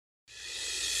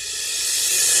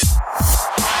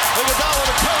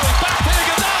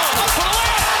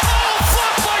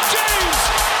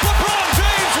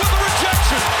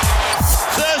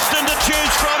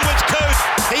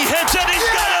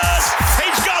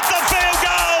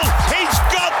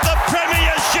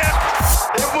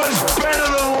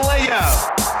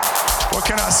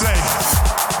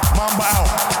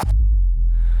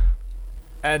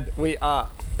And we are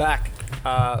back.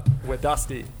 We're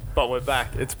dusty, but we're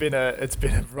back. It's been a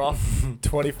rough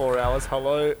 24 hours.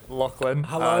 Hello, Lachlan.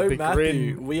 Hello,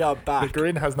 Matthew. We are back. The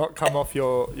grin has not come off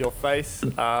your face.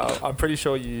 I'm pretty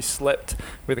sure you slept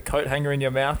with a coat hanger in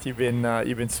your mouth. You've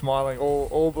been smiling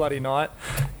all bloody night.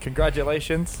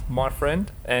 Congratulations, my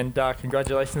friend, and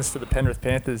congratulations to the Penrith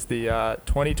Panthers, the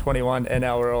 2021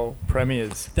 NRL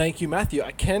premiers. Thank you, Matthew.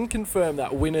 I can confirm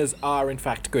that winners are in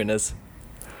fact grinners.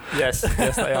 Yes,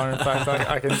 they are. In fact,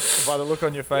 I can, by the look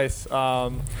on your face. Look,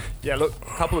 a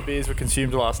couple of beers were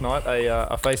consumed last night.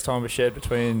 A FaceTime was shared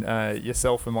between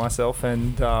yourself and myself,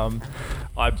 and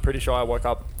I'm pretty sure I woke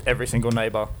up every single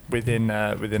neighbour within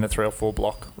a 3 or 4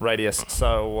 block radius.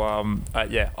 So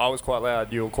I was quite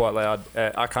loud. You were quite loud.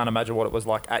 I can't imagine what it was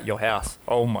like at your house.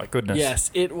 Oh my goodness.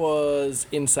 Yes, it was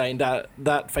insane. That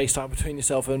FaceTime between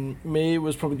yourself and me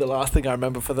was probably the last thing I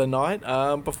remember for the night.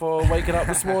 Before waking up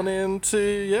this morning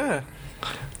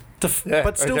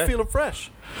but still feeling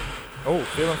fresh. Oh,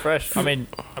 feeling fresh. I mean,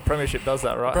 a premiership does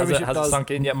that, right? Has it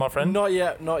sunk in yet, my friend? Not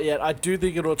yet. I do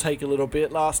think it'll take a little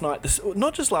bit. Last night,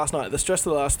 not just last night, the stress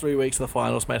of the last 3 weeks of the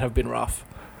finals, mate, have been rough.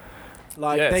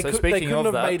 They couldn't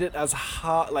have made it as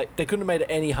hard. They couldn't have made it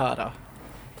any harder.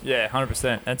 Yeah,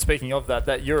 100%. And speaking of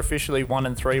that you're officially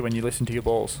 1-3 when you listen to your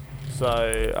balls.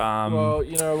 So, well,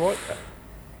 you know what?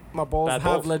 My balls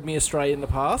have led me astray in the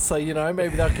past, so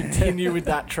maybe they'll continue with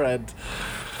that trend.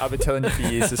 I've been telling you for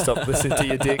years to stop listening to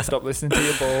your dick, stop listening to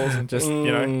your balls, and just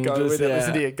go with it.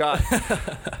 Listen to your gut.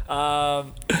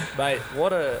 Mate,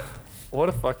 what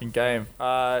a fucking game.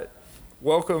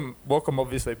 Welcome,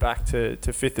 obviously back to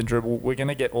Fifth and Dribble. We're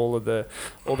gonna get all the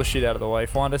shit out of the way.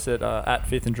 Find us at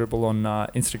Fifth and Dribble on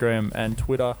Instagram and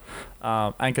Twitter,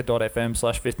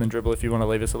 anchor.fm/Fifth and Dribble if you want to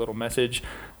leave us a little message.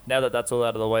 Now that that's all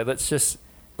out of the way, let's just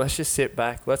sit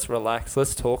back, let's relax,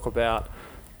 let's talk about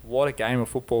what a game of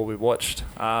football we watched.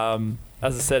 As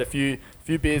I said, a few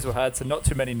beers were had, so not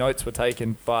too many notes were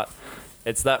taken, but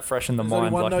it's that fresh in the mind.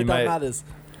 Only one note that matters.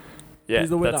 Yeah, who's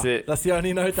the winner? That's it. That's the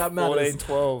only note that matters.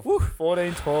 14-12.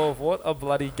 14-12. What a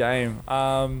bloody game.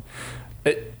 And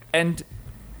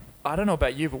I don't know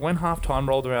about you, but when halftime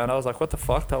rolled around, I was like, what the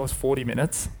fuck? That was 40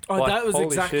 minutes? Oh, that was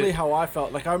exactly shit. how I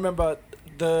felt. I remember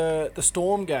the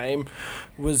Storm game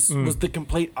was the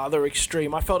complete other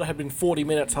extreme. I felt it had been 40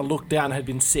 minutes. I looked down, it had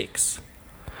been 6.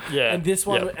 Yeah. And this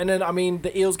one, and then,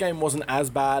 the Eels game wasn't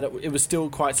as bad. It was still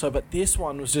quite slow, but this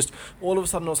one was just, all of a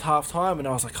sudden it was half-time, and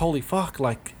I was like, holy fuck,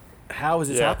 how has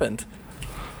this happened?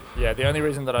 Yeah, the only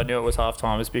reason that I knew it was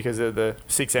half-time is because of the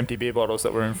 6 empty beer bottles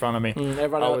that were in front of me.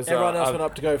 Everyone else went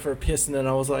up to go for a piss, and then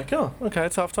I was like, oh, okay,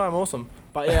 it's half-time, awesome.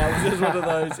 But yeah, it was just one of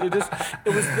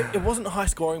those. It wasn't high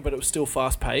scoring, but it was still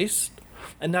fast-paced.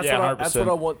 And that's what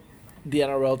I want the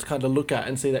NRL to kind of look at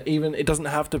and see, that even it doesn't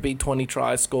have to be 20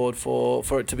 tries scored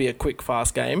for it to be a quick,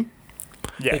 fast game.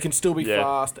 Yeah. It can still be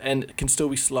fast, and it can still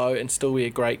be slow, and still be a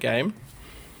great game.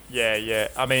 Yeah.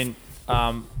 I mean,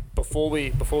 before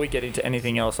we get into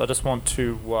anything else, I just want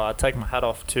to take my hat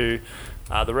off to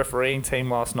the refereeing team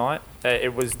last night.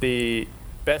 It was the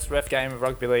best ref game of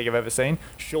rugby league I've ever seen.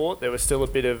 Short, there was still a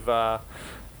bit of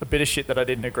shit that I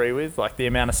didn't agree with, like the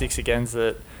amount of 6 agains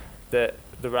that the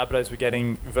Rabbitohs were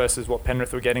getting versus what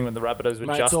Penrith were getting when the Rabbitohs were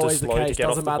just as slow to get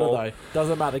off the ball. Though.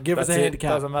 Doesn't matter. Give us a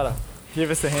handicap. Doesn't matter. Give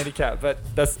us the handicap. But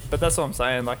that's what I'm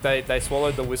saying. They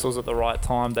swallowed the whistles at the right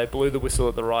time. They blew the whistle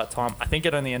at the right time. I think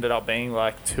it only ended up being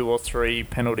 2 or 3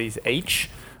 penalties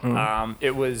each.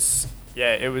 It was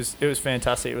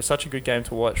fantastic. It was such a good game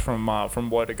to watch from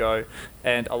word to go,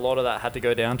 and a lot of that had to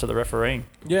go down to the refereeing.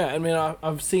 Yeah, I mean,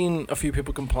 I've seen a few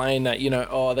people complain that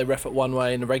they ref it one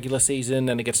way in the regular season,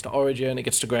 and it gets to Origin, it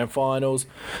gets to grand finals,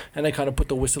 and they kind of put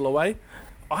the whistle away.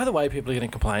 Either way, people are going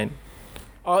to complain.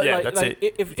 That's it.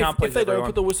 If they don't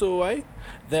put the whistle away,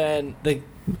 then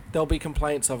there'll be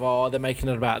complaints of they're making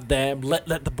it about them. Let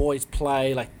the boys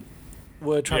play.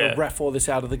 We're trying to ref all this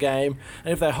out of the game,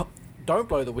 and if they don't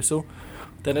blow the whistle,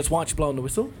 then it's why aren't you blowing the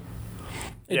whistle?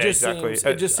 It just seems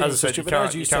so stupid.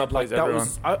 As you said,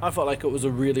 I felt like it was a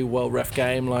really well ref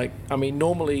game.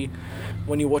 Normally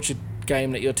when you watch a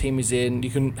game that your team is in,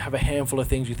 you can have a handful of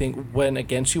things you think went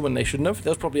against you when they shouldn't have.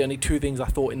 There's probably only 2 things I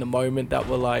thought in the moment that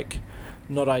were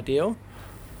not ideal.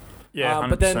 Yeah, 100%.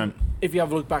 But then if you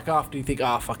have a look back after, you think,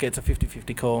 fuck it, it's a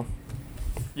 50-50 call.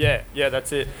 Yeah,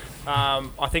 that's it.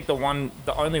 I think the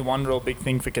only one real big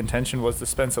thing for contention was the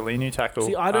Spencer Leniu tackle.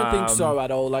 See, I don't think so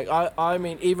at all. I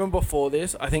mean, even before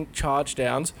this, I think charge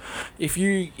downs, if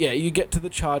you get to the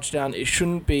charge down, it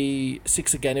shouldn't be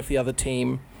 6 again if the other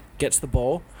team gets the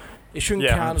ball. It shouldn't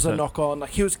count as a knock on.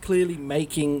 He was clearly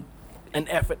making an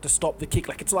effort to stop the kick.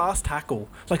 Like, it's last tackle.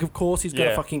 Like, of course he's going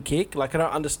to fucking kick. Like, I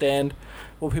don't understand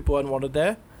what people wanted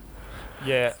there.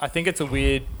 Yeah, I think it's a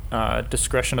weird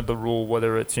discretion of the rule,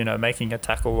 whether it's, making a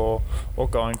tackle or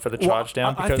going for the charge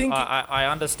down. Because I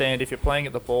understand if you're playing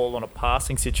at the ball on a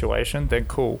passing situation, then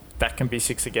cool, that can be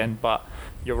 6 again. But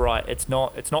you're right, it's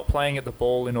not playing at the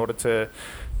ball in order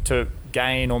to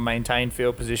gain or maintain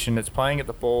field position. It's playing at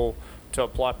the ball to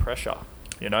apply pressure.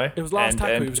 It was last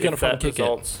tackle. He was going to fucking kick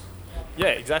it. Yeah,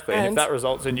 exactly. And if that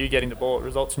results in you getting the ball, it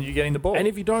results in you getting the ball. And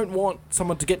if you don't want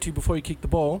someone to get to you before you kick the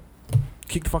ball,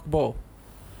 kick the fucking ball.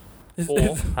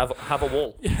 Or have a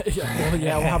wall. We'll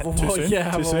have a wall.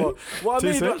 Have a wall. Well,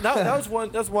 I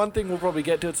mean, that's one thing we'll probably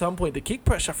get to at some point. The kick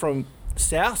pressure from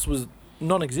South was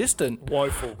non-existent.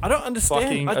 Woeful. I don't understand.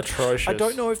 Fucking atrocious. I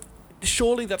don't know if...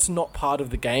 Surely that's not part of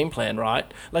the game plan, right?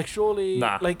 Like, surely...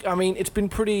 Nah. Like, I mean, it's been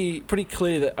pretty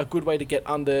clear that a good way to get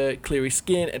under Cleary's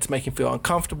skin and to make him feel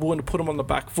uncomfortable and to put him on the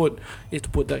back foot is to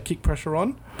put that kick pressure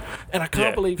on. And I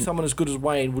can't believe someone as good as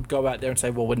Wayne would go out there and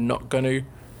say, well, we're not going to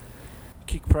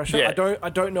kick pressure. Yeah. I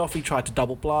don't know if he tried to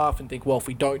double bluff and think, well, if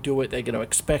we don't do it, they're going to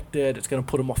expect it. It's going to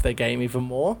put them off their game even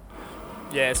more.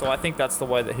 Yeah, so I think that's the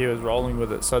way that he was rolling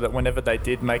with it, so that whenever they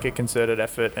did make a concerted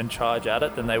effort and charge at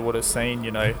it, then they would have seen,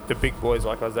 the big boys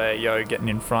like Isaiah Yeo getting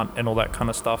in front and all that kind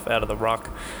of stuff out of the ruck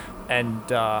and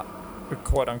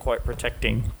quote-unquote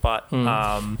protecting. But it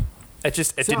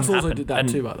didn't happen. South also did that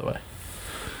too, by the way.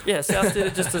 Yeah, South did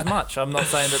it just as much. I'm not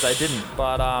saying that they didn't.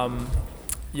 But,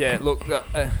 look...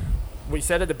 we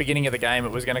said at the beginning of the game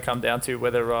it was going to come down to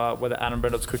whether Adam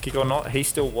Reynolds could kick or not. He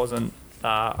still wasn't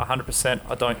 100%,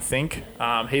 I don't think.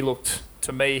 He looked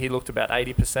about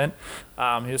 80%.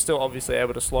 He was still obviously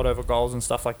able to slot over goals and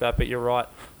stuff like that, but you're right.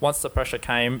 Once the pressure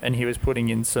came and he was putting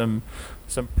in some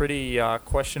pretty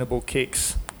questionable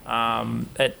kicks,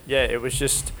 it was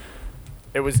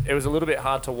a little bit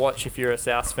hard to watch if you're a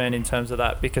South fan in terms of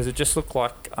that, because it just looked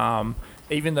like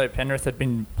even though Penrith had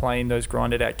been playing those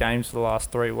grinded out games for the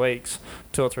last 2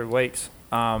 or 3 weeks,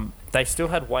 they still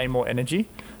had way more energy.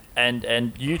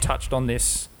 And you touched on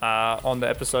this on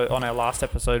our last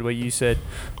episode, where you said,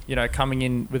 coming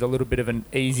in with a little bit of an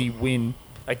easy win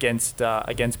against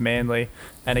Manly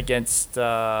and against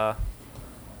and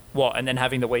then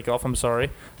having the week off. I'm sorry.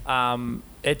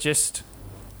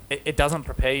 It doesn't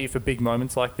prepare you for big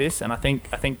moments like this. And I think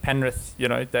Penrith,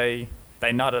 they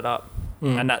nutted up,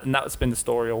 and that's been the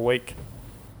story all week.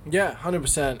 Yeah,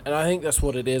 100%, and I think that's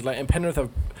what it is. Like, and Penrith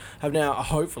have now,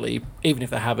 hopefully, even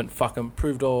if they haven't,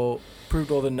 proved all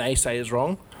the naysayers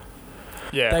wrong.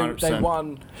 Yeah, 100%. They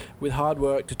won with hard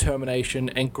work, determination,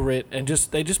 and grit, and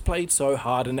they just played so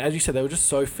hard. And as you said, they were just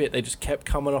so fit. They just kept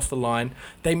coming off the line.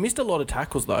 They missed a lot of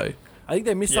tackles, though. I think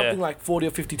they missed something like 40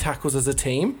 or 50 tackles as a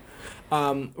team.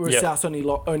 Whereas South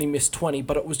only missed 20,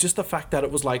 but it was just the fact that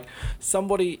it was like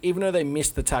somebody, even though they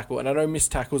missed the tackle, and I know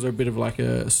missed tackles are a bit of like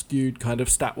a skewed kind of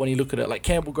stat when you look at it. Like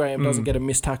Campbell Graham doesn't get a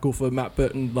missed tackle for Matt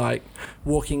Burton like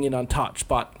walking in untouched,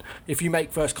 but if you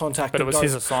make first contact, but it was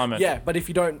his assignment. Yeah, but if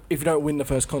you don't win the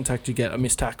first contact, you get a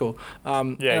missed tackle.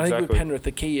 And I think with Penrith,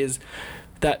 the key is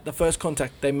that the first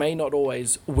contact, they may not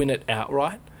always win it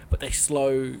outright, but they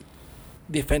slow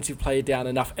the offensive player down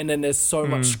enough, and then there's so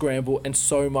much scramble and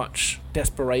so much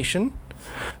desperation,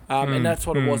 and that's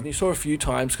what it was. And you saw a few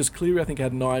times, because Cleary I think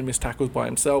had 9 missed tackles by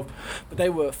himself, but they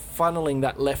were funneling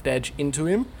that left edge into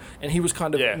him, and he was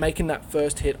kind of making that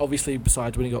first hit. Obviously,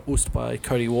 besides when he got oosted by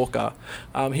Cody Walker,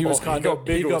 he got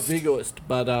big oosted,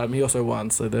 but he also won,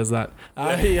 so there's that.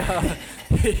 I'd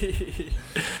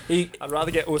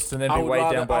rather get oosted and then be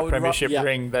weighed down by a premiership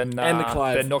ring than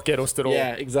not get oosted at all.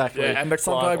 Yeah, exactly. Yeah, and the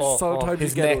sometimes you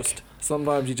get oosted.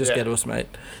 Sometimes you just get us, mate.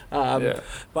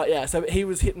 But yeah, so he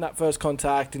was hitting that first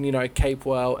contact, and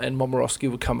Capewell and Momorowski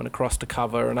were coming across to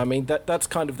cover, and I mean that's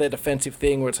kind of their defensive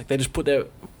thing, where it's like they just put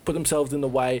themselves in the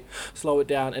way, slow it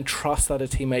down, and trust that a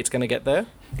teammate's going to get there.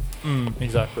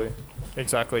 Exactly.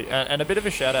 And a bit of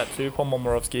a shout out to Paul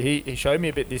Momorowski. He showed me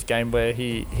a bit this game where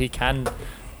he can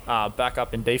back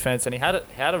up in defense, and he had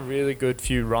a really good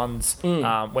few runs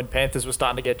when Panthers were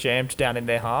starting to get jammed down in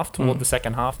their half toward the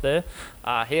second half there.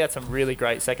 He had some really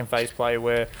great second phase play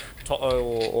where Toto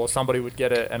or somebody would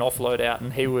get an offload out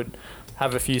and he would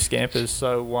have a few scampers.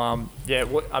 So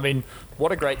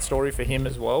what a great story for him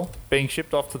as well, being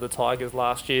shipped off to the Tigers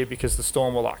last year because the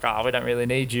Storm were like, we don't really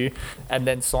need you, and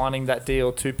then signing that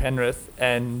deal to Penrith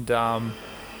and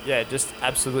just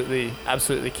absolutely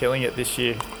killing it this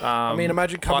year.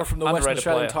 Imagine coming from the Western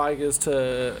Australian Tigers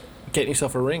to getting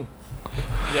yourself a ring.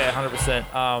 Yeah,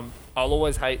 100%. I'll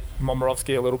always hate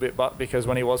Momirovski a little bit, but because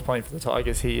when he was playing for the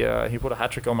Tigers, he put a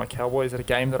hat-trick on my Cowboys at a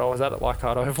game that I was at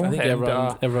Leichhardt Oval. I think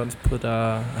everyone's put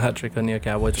a hat-trick on your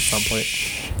Cowboys at some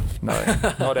point. No,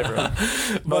 not everyone.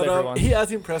 But everyone. He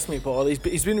has impressed me, Paul.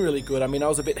 He's been really good. I mean, I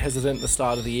was a bit hesitant at the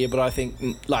start of the year, but I think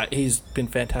he's been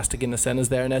fantastic in the centres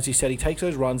there. And as you said, he takes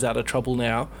those runs out of trouble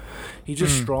now. He's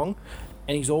just strong.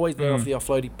 And he's always there off the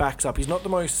offload. He backs up. He's not the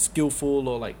most skillful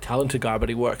or talented guy, but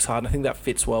he works hard. And I think that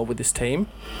fits well with this team.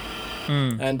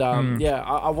 And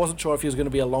I wasn't sure if he was going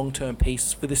to be a long-term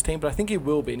piece for this team, but I think he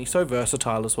will be. And he's so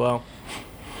versatile as well.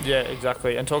 Yeah,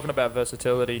 exactly. And talking about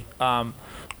versatility,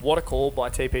 what a call by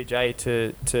TPJ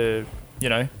to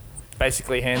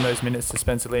basically hand those minutes to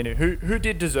Spencer Leniu, who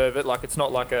did deserve it. It's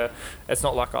not like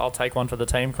I'll take one for the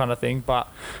team kind of thing, but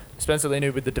Spencer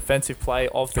Leniu with the defensive play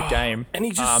of the game, and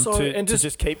he just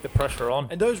to keep the pressure on.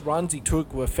 And those runs he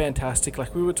took were fantastic.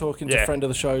 We were talking to a friend of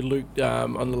the show, Luke,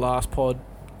 on the last pod,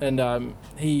 and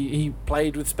he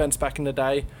played with Spence back in the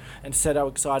day, and said how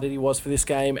excited he was for this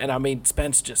game. And I mean,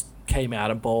 Spence just came out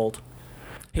and balled.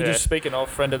 Speaking of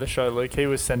friend of the show, Luke, he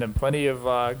was sending plenty of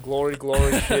glory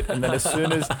shit, and then as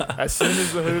soon as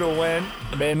the hooter went,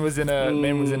 man was in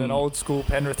an old school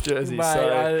Penrith jersey.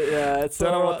 Mate,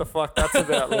 don't know what the fuck that's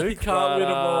about, Luke. You can't win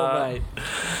them all, mate.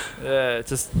 Yeah, it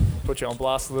just put you on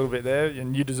blast a little bit there,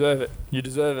 and you deserve it.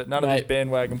 None of this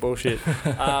bandwagon bullshit.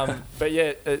 But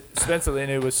yeah, Spencer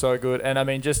Leniu was so good, and I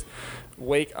mean, just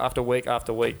week after week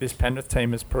after week, this Penrith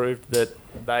team has proved that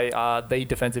they are the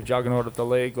defensive juggernaut of the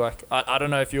league. I don't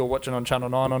know if you were watching on Channel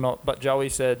 9 or not, but Joey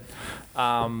said,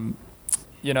 that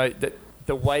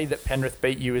the way that Penrith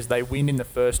beat you is they win in the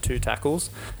first 2 tackles,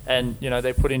 and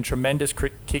they put in tremendous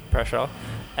kick pressure,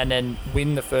 and then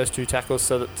win the first 2 tackles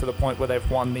to the point where they've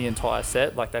won the entire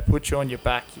set. They put you on your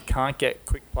back, you can't get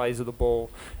quick plays of the ball.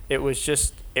 It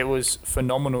was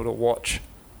phenomenal to watch.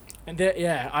 And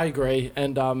I agree.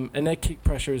 And their kick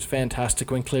pressure is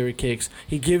fantastic when Cleary kicks.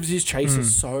 He gives his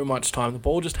chasers so much time. The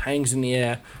ball just hangs in the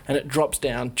air and it drops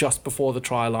down just before the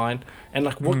try line.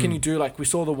 And what can you do? We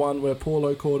saw the one where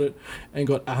Paulo caught it and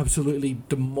got absolutely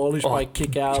demolished by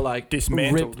kick out,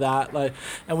 dismantled. Rip that.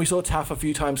 And we saw Taff a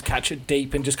few times catch it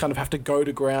deep and just kind of have to go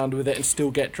to ground with it and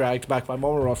still get dragged back by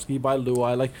Momirovski, by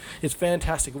Luai. It's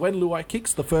fantastic. When Luai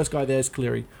kicks, the first guy there is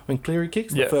Cleary. When Cleary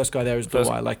kicks, the first guy there is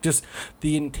Luai. Just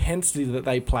the intensity that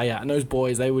they play at. And those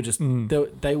boys, they were just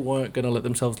they weren't going to let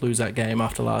themselves lose that game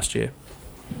after last year.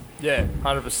 Yeah,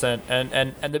 100%.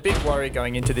 And the big worry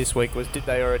going into this week was, did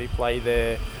they already play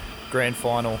their grand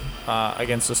final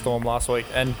against the Storm last week?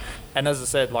 And as I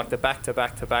said, the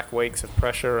back-to-back-to-back weeks of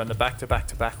pressure and the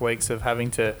back-to-back-to-back weeks of having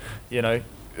to,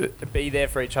 be there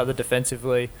for each other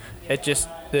defensively, it just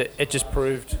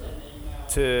proved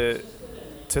to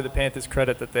the Panthers'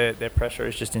 credit that their pressure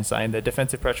is just insane. Their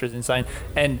defensive pressure is insane.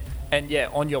 And yeah,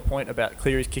 on your point about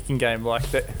Cleary's kicking game,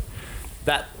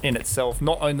 that in itself,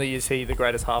 not only is he the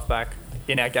greatest halfback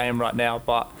in our game right now,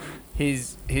 but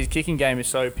his kicking game is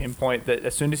so pinpoint that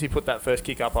as soon as he put that first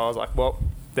kick up, I was like, well,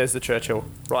 there's the Churchill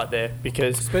right there.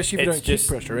 Because especially if you don't kick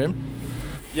pressure him.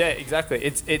 Yeah, exactly.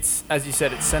 It's as you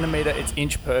said, it's centimetre, it's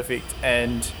inch perfect,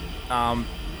 and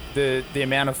the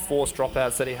amount of forced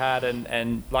dropouts that he had,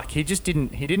 and he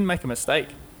didn't make a mistake.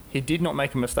 He did not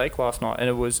make a mistake last night, and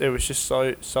it was just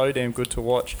so damn good to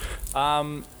watch.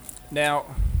 Now,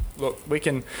 look, we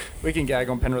can gag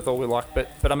on Penrith all we like,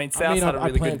 but I mean, South had a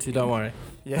really good. To, don't worry.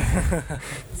 Yeah,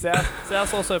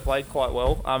 South also played quite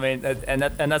well. I mean, and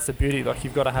that's the beauty.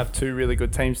 You've got to have 2 really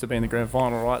good teams to be in the grand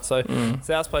final, right? So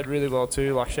South played really well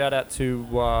too. Shout out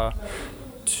to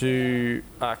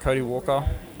Cody Walker.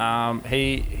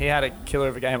 He had a killer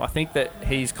of a game. I think that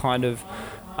he's kind of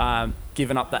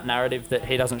given up that narrative that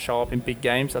he doesn't show up in big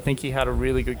games. I think he had a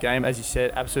really good game, as you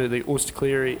said, absolutely oosed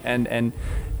Cleary, and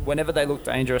whenever they looked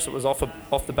dangerous, it was off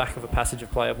the back of a passage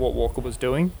of play of what Walker was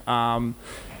doing.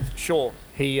 Sure,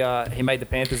 he made the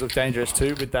Panthers look dangerous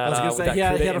too with that. I was going to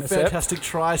say, he had a fantastic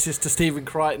try assist to Stephen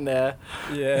Crichton there.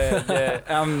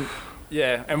 Yeah,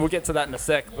 and we'll get to that in a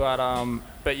sec,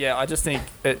 but yeah, I just think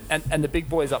and the big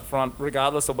boys up front,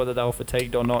 regardless of whether they were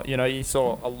fatigued or not, you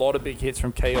saw a lot of big hits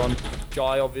from Keon.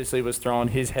 Jai obviously was throwing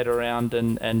his head around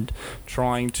and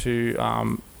trying to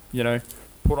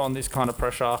put on this kind of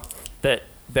pressure that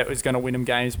was going to win them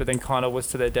games, but then kind of was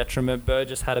to their detriment.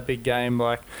 Burgess had a big game.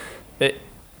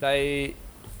 They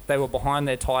were behind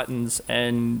their Titans,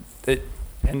 and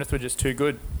Penrith were just too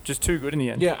good in the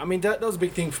end. Yeah, I mean, that was a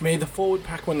big thing for me. The forward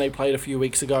pack, when they played a few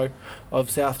weeks ago of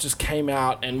South, just came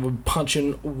out and were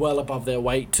punching well above their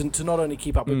weight to not only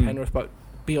keep up with Penrith, but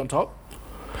be on top.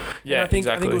 Yeah, and I think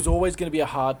exactly. it was always going to be a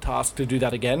hard task to do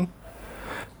that again.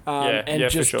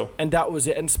 For sure. And that was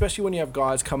it. And especially when you have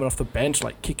guys coming off the bench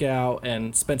like Kickout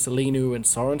and Spencer Linu and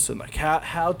Sorensen, like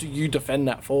how do you defend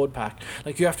that forward pack?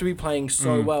 Like you have to be playing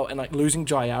so well, and like losing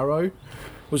Jairo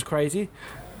was crazy.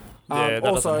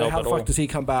 Also, how the fuck does he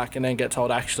come back and then get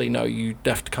told, actually, no, you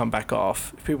have to come back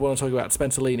off? If people want to talk about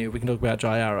Spencer Linu, we can talk about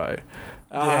Jairo.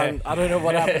 I don't know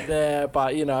what happened there,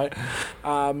 but, you know.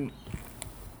 I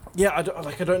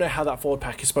don't know how that forward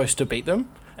pack is supposed to beat them.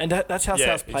 And that's how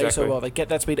South play so well. They get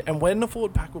that speed. And when the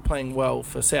forward pack were playing well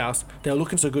for South, they were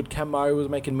looking so good. Cam Murray was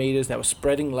making meters. They were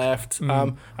spreading left.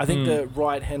 I think the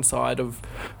right-hand side of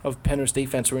Penrith's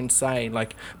defence were insane.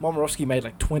 Like, Momorowski made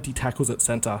like 20 tackles at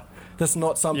centre. That's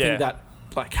not something that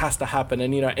like has to happen.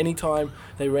 And, you know, anytime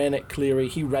they ran at Cleary,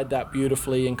 he read that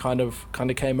beautifully and kind of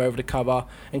came over to cover.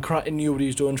 And Crichton knew what he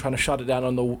was doing, trying to shut it down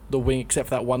on the wing, except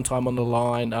for that one time on the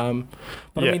line. I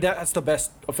mean, that's the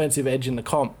best offensive edge in the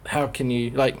comp. How can you,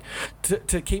 like,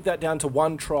 to keep that down to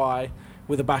one try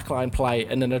with a backline play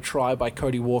and then a try by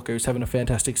Cody Walker, who's having a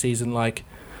fantastic season, like,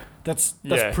 that's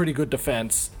pretty good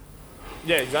defence.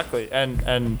 Yeah, exactly.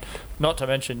 And not to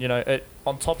mention, you know,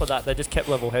 on top of that, they just kept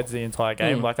level heads the entire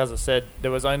game. Like, as I said,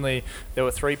 there were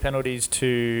 3 penalties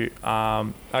conceded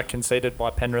by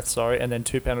Penrith, and then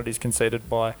 2 penalties conceded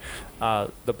by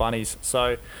the Bunnies.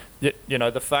 So, you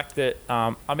know, the fact that,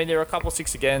 I mean, there are a couple of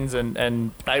 6 agains,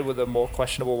 and they were the more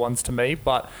questionable ones to me,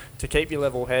 but to keep your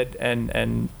level head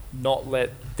and not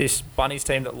let this Bunnies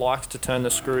team that likes to turn the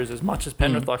screws as much as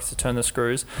Penrith likes to turn the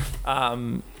screws,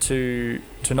 to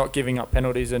not giving up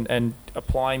penalties and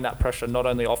applying that pressure not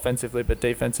only offensively but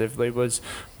defensively was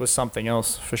something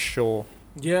else for sure.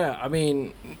 Yeah, I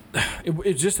mean,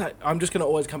 it's just that I'm just going to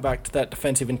always come back to that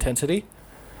defensive intensity.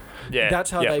 Yeah,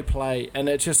 that's how they play, and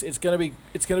it's going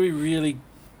to be really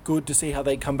good to see how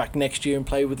they come back next year and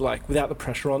play without the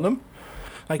pressure on them.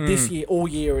 Like this year, all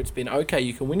year, it's been, okay,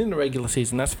 you can win in the regular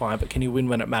season, that's fine, but can you win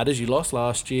when it matters? You lost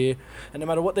last year. And no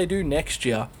matter what they do next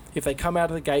year, if they come out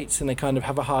of the gates and they kind of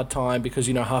have a hard time because,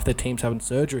 you know, half their team's having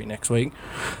surgery next week,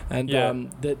 and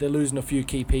they're losing a few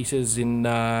key pieces in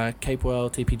Capewell,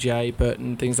 TPJ,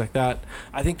 Burton, things like that,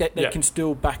 I think that they can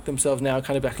still back themselves now,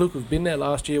 kind of back, look, we've been there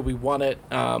last year, we won it,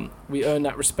 we earned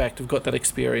that respect, we've got that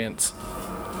experience.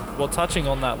 Well, touching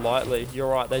on that lightly, you're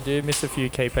right, they do miss a few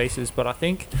key pieces, but I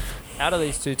think out of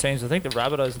these 2 teams, I think the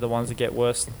Rabbitohs are the ones that get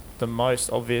worse the most,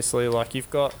 obviously. Like,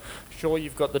 you've got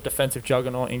the defensive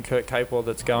juggernaut in Kurt Capewell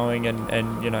that's going,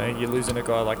 and you know, you're losing a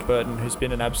guy like Burton, who's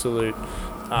been an absolute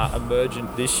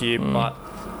emergent this year, but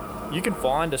you can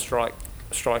find a strike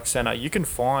centre. You can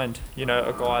find, you know,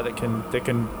 a guy that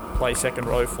can play second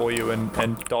row for you and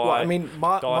die. Well, I mean,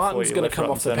 Martin's going to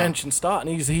come off the bench and start,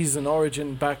 and he's an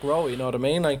Origin back row. You know what I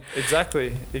mean? Like,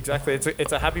 exactly. It's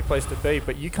a happy place to be,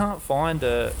 but you can't find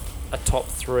a top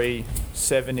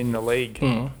 3-7 in the league.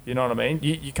 You know what I mean?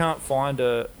 You can't find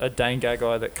a Dane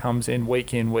Gagai that comes in,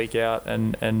 week out,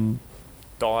 and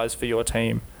dies for your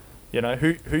team. You know,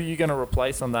 who are you going to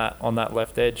replace on that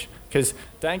left edge? Because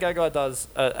Dan Gagai does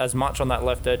as much on that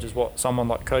left edge as what someone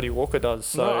like Cody Walker does.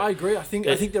 So no, I agree. I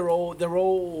think they're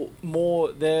all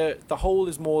more. The whole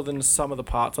is more than some of the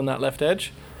parts on that left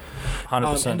edge.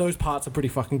 100%. And those parts are pretty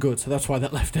fucking good. So that's why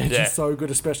that left edge is so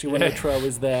good, especially when Latrell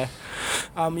is there.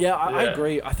 I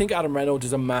agree. I think Adam Reynolds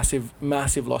is a massive,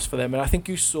 massive loss for them, and I think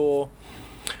you saw,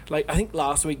 like, I think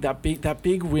last week that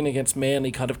big win against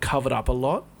Manly kind of covered up a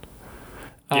lot.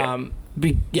 It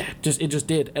just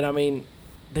did. And I mean,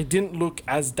 they didn't look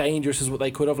as dangerous as what they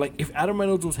could have. Like, if Adam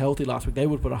Reynolds was healthy last week, they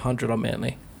would put 100 on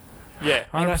Manly. Yeah, 100%.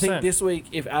 And I think this week,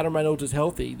 if Adam Reynolds is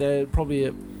healthy, they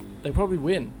probably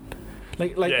win.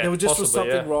 There was just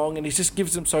something wrong, and he just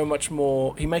gives them so much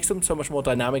more. He makes them so much more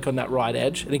dynamic on that right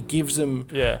edge, and it gives them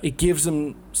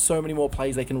so many more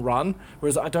plays they can run.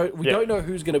 Whereas we don't know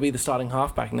who's going to be the starting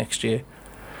halfback next year.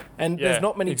 And there's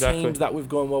not many teams that we've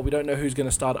gone, well, we don't know who's going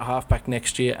to start at halfback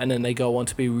next year, and then they go on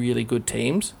to be really good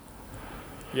teams.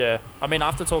 Yeah. I mean,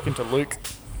 after talking to Luke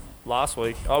last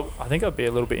week, I think I'd be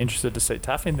a little bit interested to see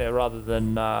Taff in there rather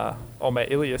than Omer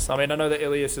Ilias. I mean, I know that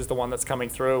Ilias is the one that's coming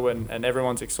through and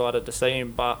everyone's excited to see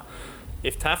him, but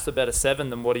if Taff's a better 7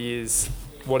 than what he is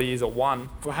a 1...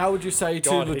 Well, how would you say to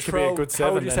Latrell?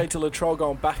 How would you say to Latrell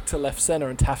going back to left centre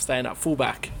and Taff staying at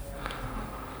fullback?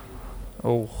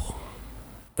 Oh...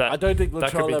 I don't think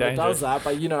Latrell ever does that,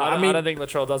 but, you know, I don't think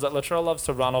Latrell does that. Latrell loves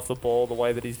to run off the ball the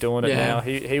way that he's doing it now.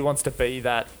 He wants to be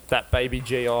that baby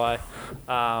GI. I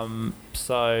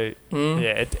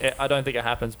don't think it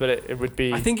happens, but it would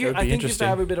be. I think you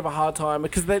have a bit of a hard time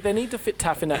because they need to fit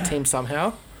Taff in that team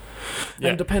somehow. And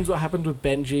it depends what happens with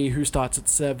Benji, who starts at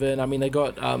 7. I mean, they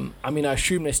got... I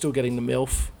assume they're still getting the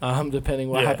MILF, depending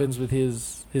what happens with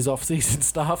his off-season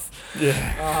stuff.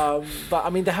 Yeah. But, I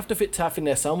mean, they have to fit Taff in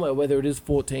there somewhere, whether it is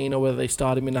 14 or whether they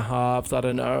start him in the halves. I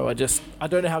don't know. I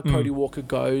don't know how Cody Walker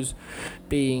goes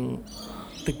being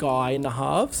the guy in the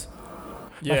halves.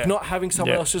 Yeah. Like not having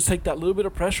someone else just take that little bit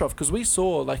of pressure off, because we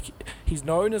saw he's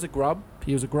known as a grub.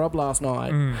 He was a grub last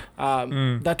night.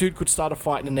 That dude could start a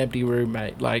fight in an empty room,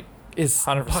 mate. Like, it's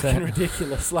 100%. Fucking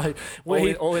ridiculous. Like,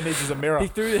 all he needs is a mirror. He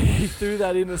threw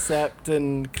that intercept,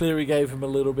 and Cleary gave him a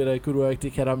little bit of good work,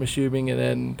 dickhead, I'm assuming, and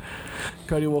then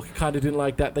Cody Walker kind of didn't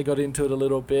like that. They got into it a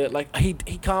little bit. Like, he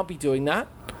can't be doing that.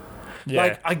 Yeah.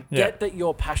 Like, I get that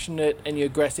you're passionate and you're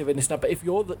aggressive and this stuff, but if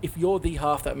you're the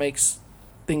half that makes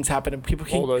things happen and people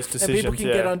can all those decisions,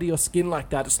 get under your skin like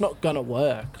that, it's not gonna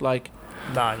work. Like,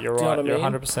 nah, you're right. You're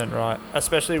 100% right.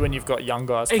 Especially when you've got young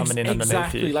guys coming in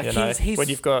underneath you. Like, when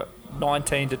you've got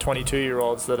 19 to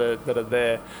 22-year-olds that are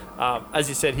there. As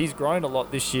you said, he's grown a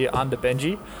lot this year under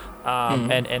Benji,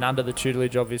 and under the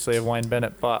tutelage, obviously, of Wayne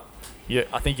Bennett. But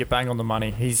I think you're bang on the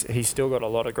money. He's still got a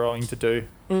lot of growing to do.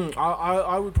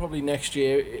 I would probably next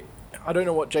year. I don't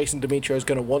know what Jason Demetrio is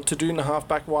going to want to do in the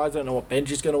halfback wise. I don't know what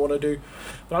Benji's going to want to do,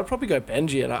 but I'd probably go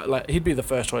Benji, and he'd be the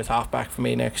first choice halfback for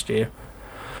me next year.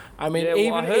 I mean,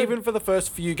 even for the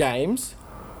first few games.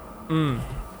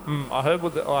 I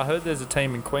heard there's a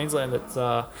team in Queensland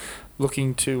that's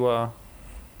looking to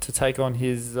take on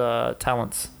his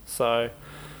talents. So,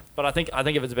 but I think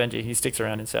if it's Benji, he sticks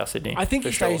around in South Sydney. I think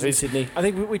he stays in Sydney. I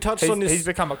think we touched on this. He's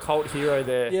become a cult hero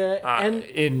there. Yeah,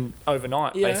 in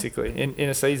overnight, basically in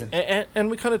a season.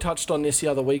 And we kind of touched on this the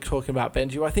other week talking about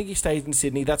Benji. I think he stays in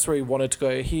Sydney. That's where he wanted to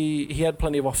go. He had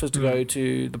plenty of offers to go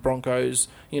to the Broncos.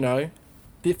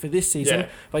 For this season,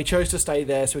 but he chose to stay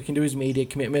there so he can do his media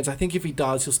commitments. I think if he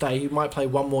does, he'll stay. He might play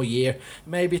one more year.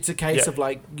 Maybe it's a case of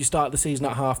you start the season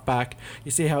at halfback, you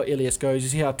see how Ilias goes, you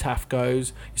see how Taff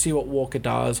goes, you see what Walker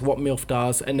does, what Milf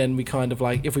does, and then we kind of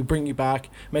if we bring you back,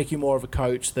 make you more of a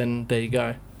coach, then there you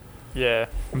go. Yeah,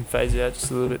 and phase you out just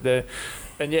a little bit there.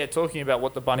 And talking about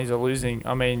what the Bunnies are losing,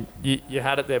 I mean, you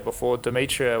had it there before,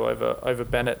 Demetrio over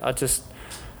Bennett.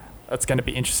 It's going to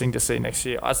be interesting to see next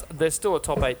year. They're still a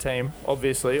top 8 team,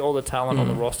 obviously. All the talent on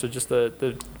the roster, just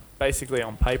the basically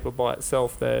on paper by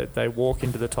itself, they walk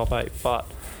into the top 8. But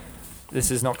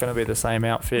this is not going to be the same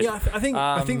outfit. Yeah, I think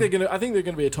they're going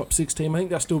to be a top 6 team. I think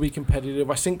they'll still be competitive.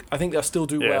 I think they'll still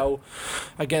do well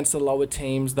against the lower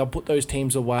teams. They'll put those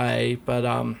teams away.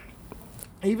 But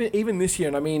even this year,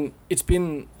 and I mean, it's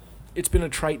been a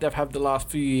trait they've had the last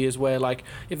few years where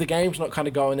if the game's not kind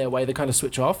of going their way, they kind of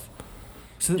switch off.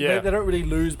 So they don't really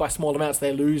lose by small amounts.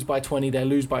 They lose by 20. They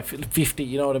lose by 50.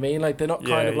 You know what I mean? They're not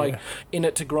in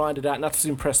it to grind it out. And that's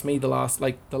impressed me the last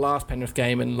Penrith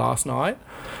game and last night.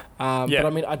 But I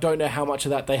mean, I don't know how much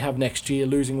of that they have next year.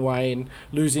 Losing Wayne,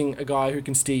 losing a guy who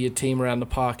can steer your team around the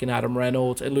park in Adam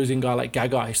Reynolds, and losing a guy like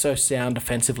Gagai. He's so sound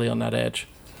defensively on that edge.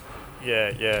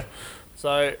 Yeah.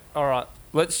 So, all right.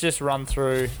 Let's just run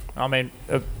through, I mean,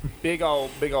 a big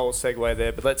old segue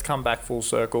there, but let's come back full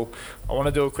circle. I want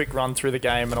to do a quick run through the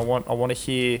game, and I want to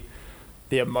hear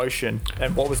the emotion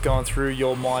and what was going through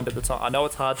your mind at the time. I know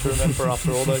it's hard to remember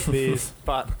after all those beers,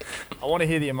 but I want to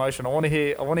hear the emotion. I want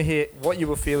to hear what you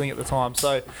were feeling at the time.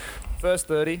 So, first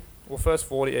 30, or first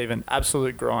 40 even,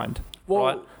 absolute grind,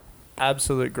 right?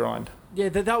 Absolute grind. Yeah,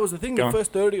 that was the thing. The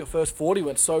first 30 or first 40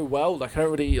 went so well. I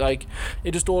don't really,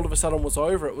 it just all of a sudden was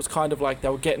over. It was kind of they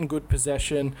were getting good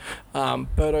possession.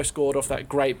 Birdo scored off that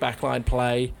great backline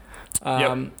play.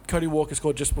 Cody Walker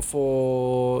scored just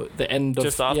before the end of...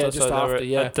 Just after. At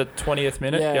the 20th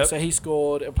minute. Yeah, so he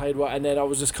scored and played well. And then I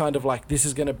was just kind of this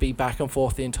is going to be back and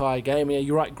forth the entire game. Yeah,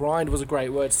 you're right. Grind was a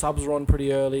great word. Subs were on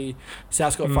pretty early.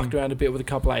 South got fucked around a bit with a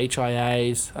couple of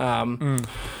HIAs.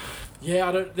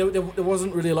 Yeah, there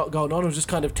wasn't really a lot going on. It was just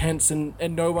kind of tense, and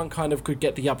no one kind of could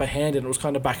get the upper hand, and it was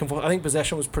kind of back and forth. I think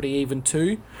possession was pretty even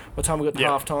too by the time we got to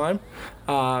half time.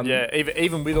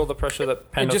 Even with all the pressure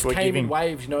that Penrith were giving. It just came in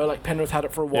waves, Penrith had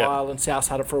it for a while, and South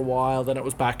had it for a while, then it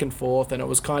was back and forth, and it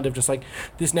was kind of just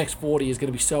this next 40 is going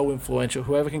to be so influential.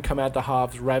 Whoever can come out the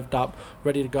halves revved up,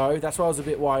 ready to go. That's why I was a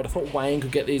bit worried. I thought Wayne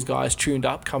could get these guys tuned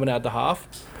up coming out the half,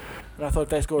 and I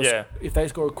thought if they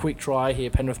score a quick try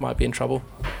here, Penrith might be in trouble.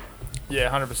 Yeah,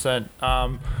 100%.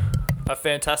 A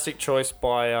fantastic choice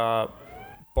by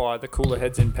the cooler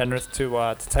heads in Penrith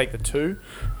to take the 2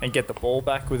 and get the ball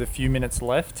back with a few minutes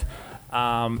left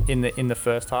in the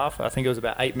first half. I think it was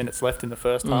about 8 minutes left in the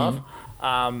first half.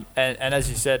 And as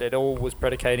you said, it all was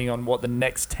predicating on what the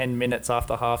next 10 minutes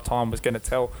after half-time was going to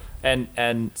tell. And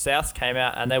Souths came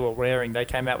out and they were raring. They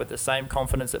came out with the same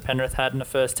confidence that Penrith had in the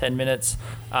first 10 minutes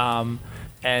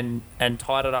and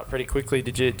tied it up pretty quickly.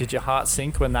 Did your heart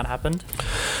sink when that happened?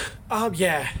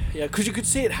 Yeah, because you could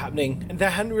see it happening, and they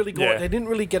hadn't really they didn't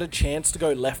really get a chance to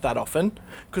go left that often,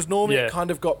 because normally it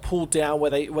kind of got pulled down where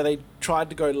they tried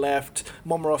to go left.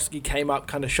 Momorowski came up,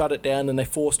 kind of shut it down, and they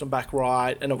forced them back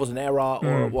right, and it was an error,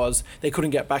 or it was they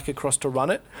couldn't get back across to run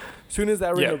it. As soon as they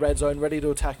were in the red zone, ready to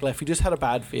attack left, you just had a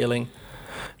bad feeling.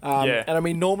 And I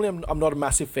mean, normally I'm not a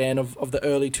massive fan of the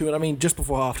early two, and I mean, just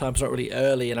before halftime is not really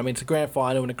early, and I mean, it's a grand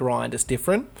final and a grind, it's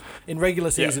different. In regular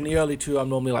season, the early two, I'm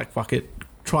normally like, fuck it,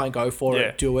 try and go for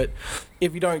it, do it.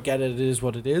 If you don't get it, it is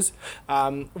what it is.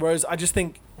 Whereas I just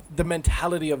think the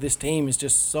mentality of this team is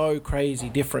just so crazy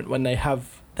different when they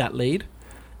have that lead.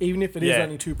 Even if it is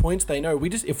only 2 points, they know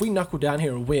if we knuckle down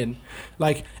here and win,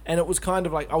 and it was kind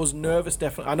of like, I was nervous,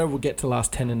 definitely. I know we'll get to the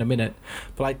last 10 in a minute,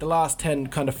 but like the last 10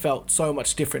 kind of felt so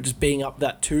much different just being up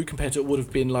that 2 compared to it would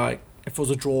have been like if it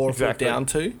was a draw or if it was down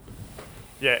 2.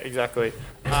 Yeah, exactly.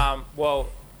 Well,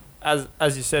 as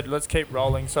you said, let's keep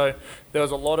rolling. So there was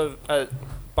a lot of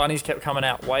bunnies kept coming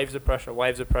out, waves of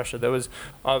pressure. There was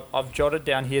I've jotted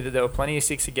down here that there were plenty of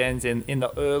 6 agains in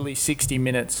the early 60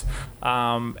 minutes,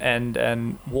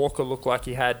 and Walker looked like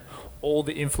he had all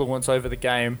the influence over the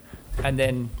game, and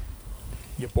then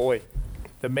your boy,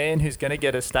 the man who's going to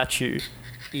get a statue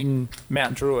in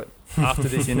Mount Druitt after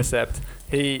this intercept,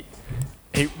 he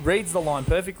reads the line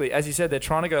perfectly. As you said, they're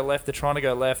trying to go left,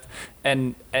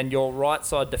 and your right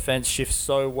side defence shifts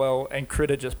so well, and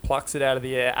Critter just plucks it out of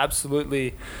the air.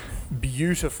 Absolutely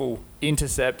beautiful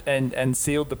intercept and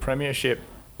sealed the premiership.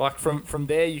 Like from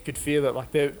there, you could feel it.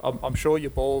 Like I'm sure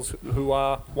your balls, who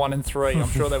are 1 and 3, I'm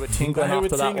sure they were tingling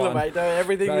after that one. Mate. No,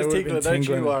 everything was tingling. Don't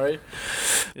you worry.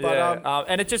 But,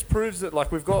 and it just proves that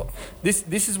like we've got this.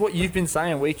 This is what you've been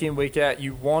saying week in, week out.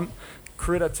 You want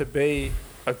Critter to be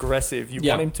aggressive. You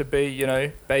want him to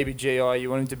be, baby GI. You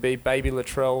want him to be baby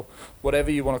Latrell,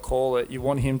 whatever you want to call it. You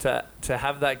want him to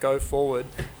have that go forward,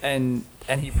 and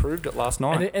he proved it last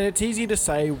night. And it's easy to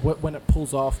say when it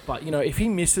pulls off, but if he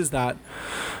misses that,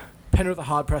 Penrith are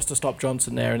hard pressed to stop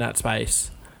Johnson there in that space,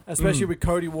 especially with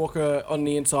Cody Walker on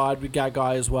the inside with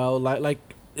Gagai as well.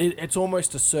 It's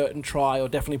almost a certain try, or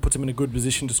definitely puts him in a good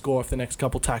position to score off the next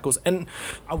couple tackles. And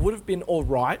I would have been all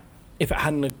right if it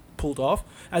hadn't pulled off.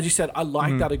 As you said, I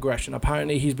like that aggression.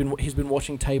 Apparently, he's been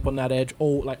watching tape on that edge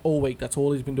all week. That's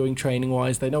all he's been doing training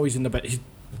wise. They know he's in the bed.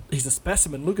 He's a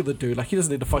specimen. Look at the dude. Like, he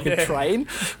doesn't need to fucking train.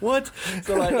 What?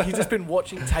 So he's just been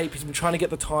watching tape. He's been trying to get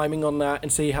the timing on that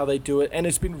and see how they do it. And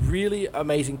it's been really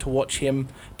amazing to watch him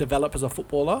develop as a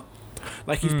footballer.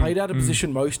 Like, he's played out of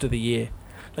position most of the year.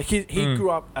 Like, he grew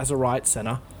up as a right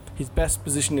centre. His best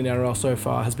position in NRL so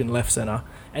far has been left centre,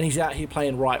 and he's out here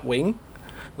playing right wing.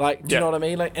 Like, do you know what I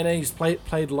mean? Like, and then he's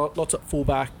played lots at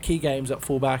fullback, key games at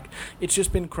fullback. It's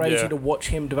just been crazy to watch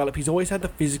him develop. He's always had the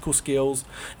physical skills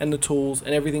and the tools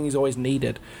and everything he's always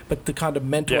needed. But the kind of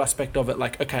mental aspect of it,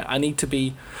 like, okay, I need to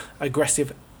be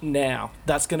aggressive now.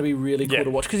 That's going to be really cool to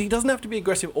watch, because he doesn't have to be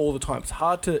aggressive all the time. It's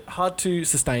hard to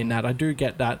sustain that. I do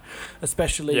get that,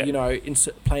 especially in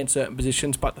playing certain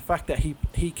positions. But the fact that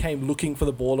he came looking for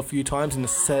the ball a few times in the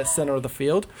center of the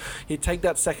field, he'd take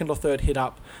that second or third hit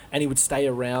up and he would stay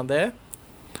around there.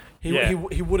 He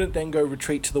wouldn't then go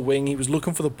retreat to the wing. He was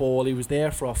looking for the ball. He was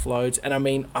there for offloads. And I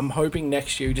mean, I'm hoping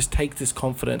next year he just takes this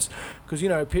confidence, because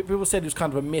people said it was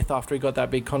kind of a myth after he got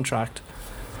that big contract.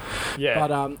 Yeah,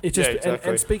 but it's just exactly.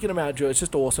 and speaking of Mount Druitt, it's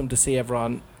just awesome to see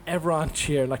everyone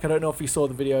cheering. Like, I don't know if you saw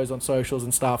the videos on socials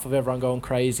and stuff of everyone going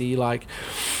crazy, like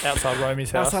outside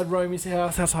Romy's house,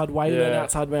 outside Wayland,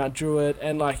 outside Mount Druitt,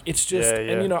 and like it's just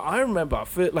and I remember I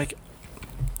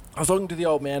was talking to the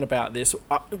old man about this.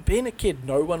 Being a kid,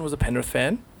 no one was a Penrith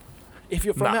fan. If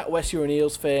you're from out west, you're an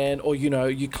Eels fan, or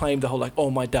you claim the whole like,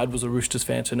 oh, my dad was a Roosters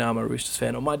fan, so now I'm a Roosters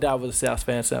fan, or my dad was a South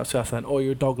fan, so I'm a South fan, or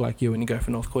you're a dog like you and you go for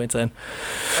North Queensland.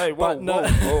 Hey, whoa.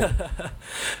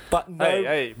 But no.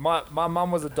 Hey, my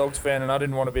mum was a Dogs fan, and I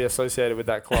didn't want to be associated with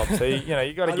that club. So you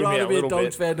got to give me a little bit. I'd rather be a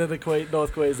Dogs fan than a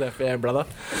North Queensland fan, brother.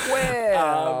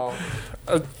 Wow.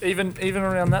 Even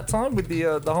around that time with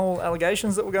the whole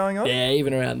allegations that were going on. Yeah,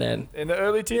 even around then. In the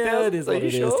early 2000s. Yeah, it is what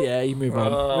it is. Yeah, you move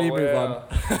on. We move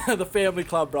on. The family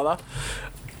club, brother.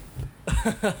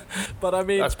 But I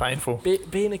mean, that's painful.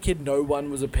 Being a kid, no one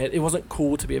was a It wasn't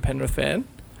cool to be a Penrith fan.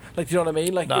 Like, do you know what I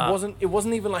mean? Like, it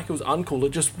wasn't even like it was uncool.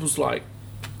 It just was like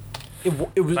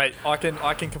it was. Mate, I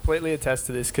can completely attest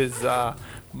to this, because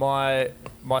my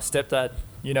stepdad,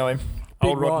 you know him.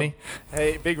 Old Rodney.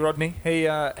 Hey, big Rodney.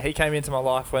 He came into my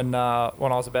life when I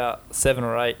was about 7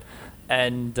 or 8,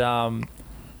 and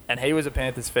he was a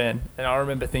Panthers fan, and I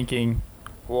remember thinking,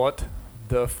 what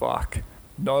the fuck?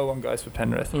 No one goes for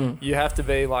Penrith. You have to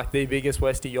be like the biggest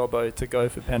Westie yobbo to go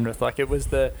for Penrith. Like it was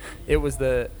the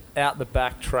out the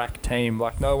back track team.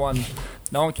 Like no one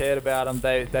cared about them.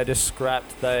 They just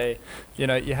scrapped. You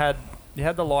had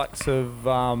the likes of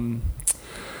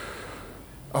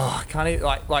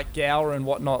like Gower and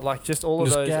whatnot. Like just all of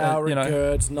those. Gower,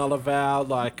 Gerds,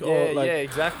 Nullival,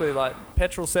 exactly. Like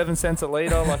petrol 7 cents a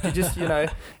litre. Like you just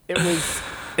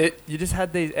you just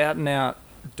had these out and out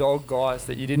dog guys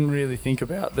that you didn't really think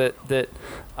about you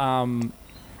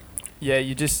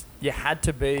had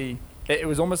to be. It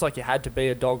was almost like you had to be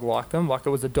a dog like them. Like it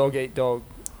was a dog eat dog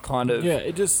kind of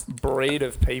breed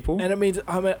of people. And it means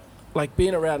like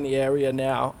being around the area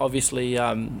now, obviously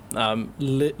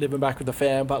living back with the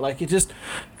fam, but like you just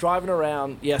driving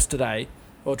around Sunday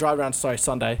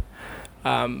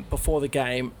before the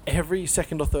game, every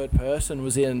second or third person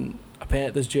was in a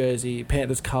Panthers jersey,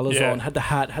 Panthers colours on, had the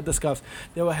hat, had the scarves.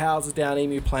 There were houses down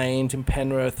Emu Plains in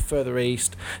Penrith, further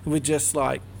east, with just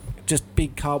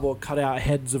big cardboard cutout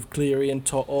heads of Cleary and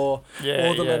all the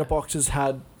letterboxes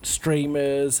had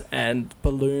streamers and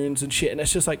balloons and shit, and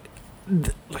it's just like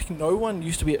no one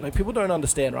used to be like, people don't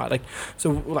understand, right? Like,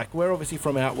 so like we're obviously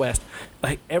from out west,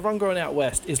 like everyone growing out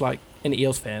west is like an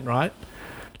Eels fan, right?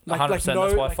 Like 100%,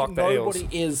 that's why fuck the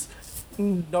Eels.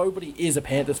 Nobody is a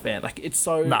Panthers fan. Like it's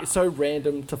so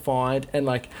random to find, and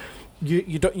like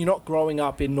you're not growing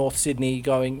up in North Sydney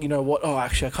going, you know what? Oh,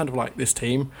 actually, I kind of like this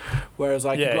team. Whereas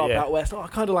like you grow up out west, I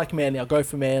kind of like Manly. I'll go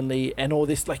for Manly and all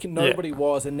this. Like nobody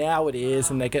was, and now it is,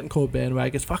 and they're getting called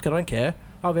bandwagons. Fuck, I don't care.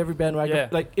 I have every bandwagon. Yeah.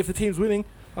 Like if the team's winning,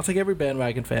 I'll take every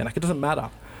bandwagon fan. Like it doesn't matter.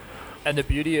 And the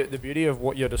beauty of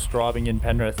what you're describing in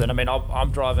Penrith, and I mean,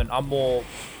 I'm more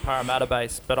Parramatta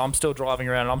based, but I'm still driving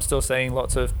around and I'm still seeing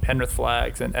lots of Penrith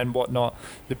flags and whatnot.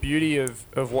 The beauty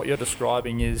of what you're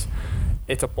describing is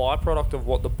it's a byproduct of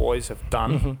what the boys have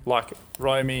done. Like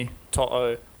Romy,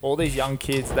 Toto, all these young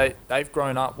kids, they've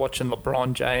grown up watching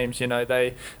LeBron James,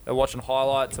 they're watching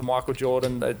highlights of Michael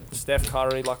Jordan, Steph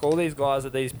Curry, like all these guys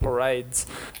at these parades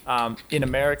in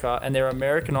America, and they're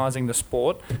Americanizing the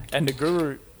sport. And the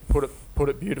Guru put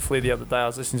it beautifully the other day. I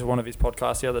was listening to one of his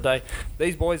podcasts the other day.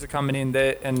 These boys are coming in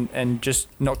there and just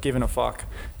not giving a fuck.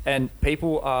 And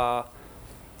people are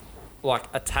like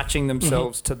attaching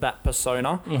themselves to that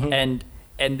persona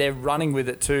and they're running with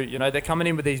it too. They're coming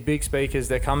in with these big speakers.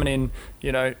 They're coming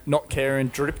in, not caring,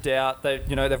 dripped out.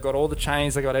 They've got all the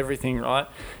chains. They've got everything, right?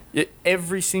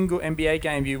 Every single NBA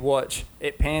game you watch,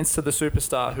 it pans to the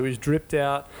superstar who is dripped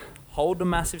out, hold a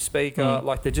massive speaker,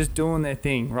 like they're just doing their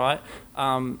thing, right?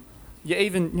 You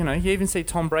even see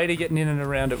Tom Brady getting in and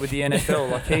around it with the NFL.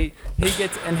 Like he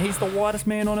gets, and he's the whitest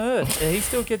man on earth. He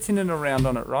still gets in and around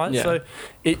on it, right? Yeah. So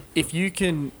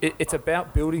it's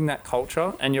about building that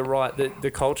culture, and you're right,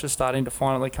 the culture's starting to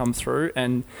finally come through,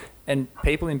 and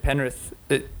people in Penrith,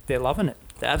 they're loving it.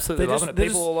 They're absolutely loving it.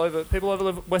 People all over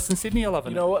Western Sydney are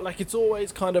loving it. You know what? Like it's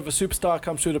always kind of a superstar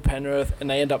comes through to Penrith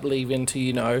and they end up leaving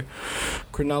to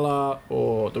Cronulla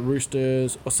or the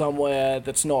Roosters or somewhere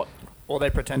that's not. Or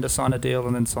they pretend to sign a deal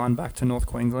and then sign back to North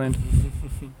Queensland.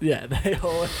 they're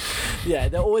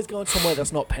always going somewhere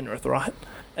that's not Penrith, right?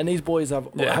 And these boys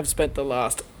have spent the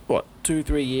last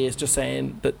 2-3 years just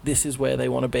saying that this is where they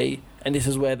want to be and this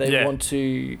is where they want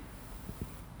to.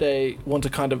 They want to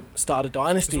kind of start a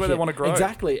dynasty. It's where they want to grow.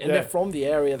 Exactly. And they're from the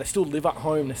area. They still live at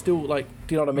home. They're still like,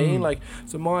 do you know what I mean? Like,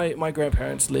 so my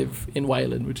grandparents live in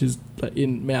Wayland, which is like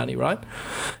in Mountie, right?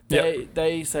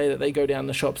 They say that they go down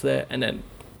the shops there and then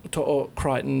or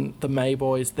Crichton, the May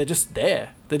boys, they're just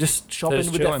there. They're just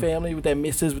shopping with their family, with their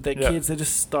missus, with their kids. They're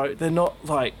just stoked. They're not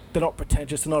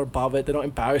pretentious. They're not above it. They're not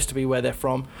embarrassed to be where they're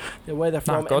from. They're where they're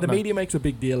from. And the media makes a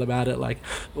big deal about it, like,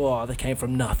 oh, they came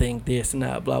from nothing, this and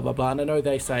that, blah, blah, blah. And I know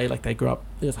they say, like, they grew up,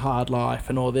 there's hard life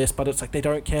and all this, but it's like they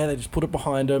don't care. They just put it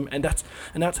behind them. And that's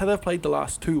how they've played the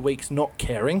last 2 weeks, not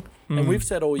caring. And we've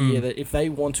said all year that if they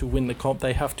want to win the comp,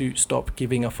 they have to stop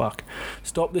giving a fuck.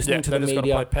 Stop listening to the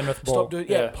media. Play Penrith ball. Stop doing,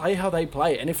 play how they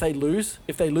play. And if they lose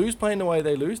playing the way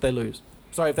they lose, they lose.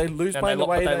 Sorry, if they lose playing the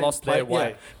way they lost their way.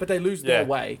 Yeah, but they lose their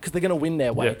way because they're going to win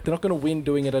their way. Yeah. They're not going to win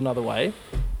doing it another way.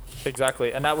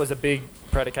 Exactly, and that was a big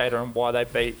predicator on why they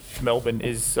beat Melbourne.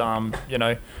 Is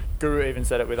Guru even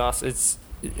said it with us.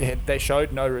 they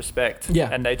showed no respect. Yeah.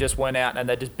 And they just went out and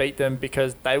they just beat them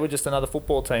because they were just another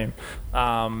football team.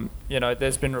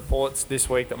 There's been reports this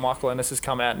week that Michael Ennis has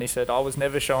come out and he said, I was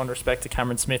never showing respect to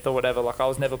Cameron Smith or whatever. Like, I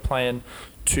was never playing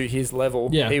to his level.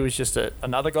 Yeah. He was just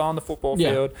another guy on the football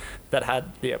field that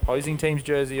had the opposing team's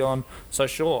jersey on. So,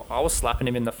 sure, I was slapping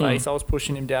him in the face. I was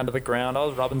pushing him down to the ground. I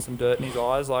was rubbing some dirt in his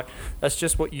eyes. Like, that's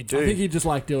just what you do. I think he just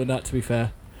liked doing that, to be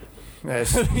fair.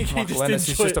 Yes, Michael Ennis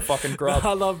is just a fucking grub.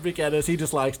 I love Mick Ennis. He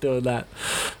just likes doing that.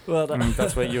 Well,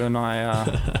 that's where you and I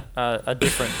are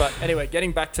different. But anyway,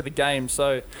 getting back to the game.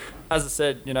 So, as I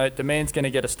said, the man's going to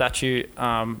get a statue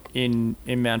in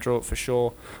Mount Druitt for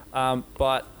sure.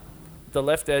 But the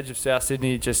left edge of South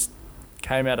Sydney just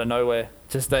came out of nowhere.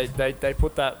 Just they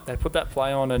put that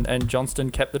play on, and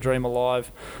Johnston kept the dream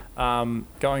alive,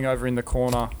 going over in the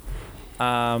corner.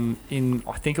 I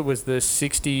think it was the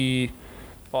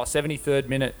 73rd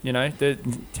minute, the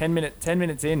 10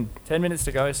 minutes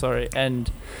to go, sorry.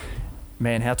 And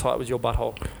man, how tight was your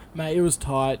butthole? Mate, it was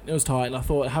tight. And I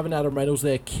thought having Adam Reynolds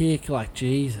there kick, like,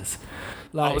 Jesus.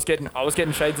 Like, I was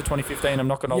getting shades of 2015, I'm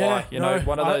not gonna lie.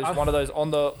 One of those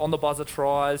on the buzzer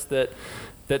tries that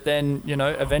then,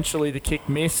 eventually the kick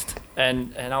missed,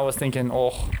 and I was thinking,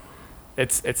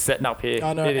 It's setting up here.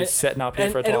 I know. It is setting up here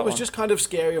for a tight one. And it was just kind of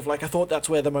scary of, like, I thought that's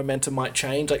where the momentum might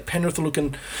change. Like, Penrith are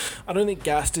looking, I don't think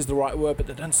gassed is the right word, but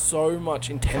they've done so much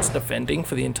intense defending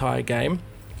for the entire game.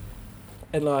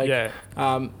 And, like,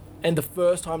 and the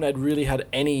first time they'd really had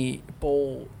any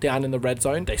ball down in the red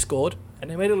zone, they scored. And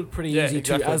they made it look pretty easy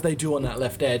too, as they do on that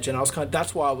left edge. And I was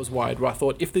that's why I was worried, where I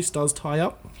thought, if this does tie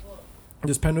up,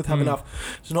 does Penrith have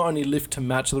enough to not only lift to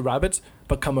match the Rabbits,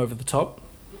 but come over the top?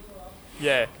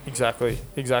 Yeah, exactly.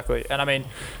 And I mean,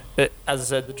 as I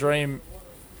said, the dream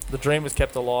was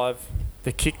kept alive.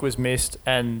 The kick was missed,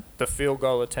 and the field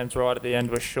goal attempt right at the end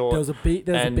was short. There was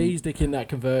a bee's dick in that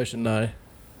conversion, though.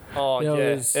 Oh,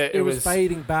 yeah. It was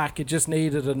fading back. It just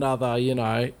needed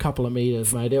another, couple of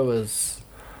meters, mate. It was...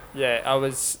 Yeah, I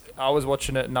was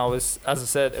watching it, and as I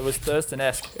said, it was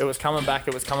Thurston-esque. It was coming back,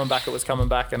 and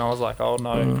I was like, oh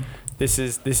no, this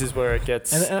is where it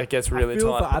gets really tight. I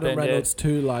feel for Adam Reynolds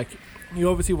too, like, he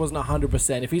obviously wasn't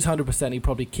 100%. If he's 100%, he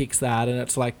probably kicks that, and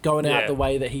it's like going out the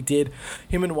way that he did.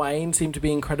 Him and Wayne seem to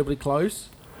be incredibly close.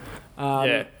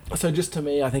 So just to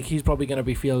me, I think he's probably going to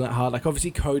be feeling it hard. Like,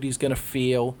 obviously Cody's going to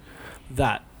feel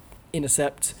that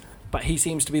intercept, but he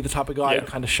seems to be the type of guy who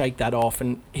kind of shake that off,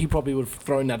 and he probably would have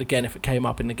thrown that again if it came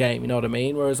up in the game. You know what I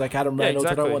mean? Whereas like Adam Reynolds,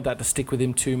 I don't want that to stick with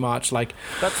him too much. Like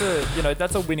that's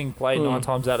a winning play 9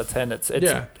 times out of 10. It's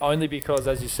only because,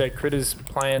 as you said, Critter's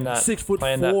playing that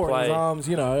 6'4" in his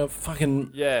arms. Fucking go.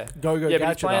 Yeah, but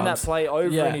he's playing that play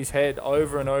over in his head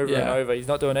over and over and over. He's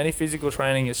not doing any physical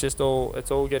training. It's just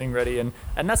all getting ready, and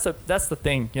that's the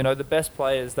thing. The best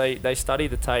players they study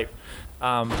the tape.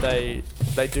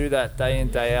 They do that day in,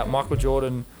 day out. Michael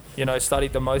Jordan,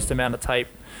 studied the most amount of tape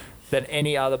than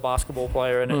any other basketball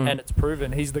player, and it's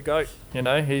proven he's the GOAT.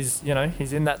 He's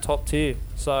in that top tier.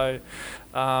 So,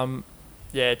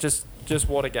 just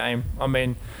what a game. I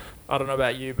mean, I don't know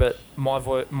about you, but my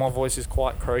voice is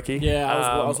quite croaky. Yeah,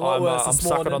 I was a lot worse this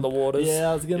morning. I'm sucking on the waters.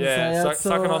 Yeah, I was going to say.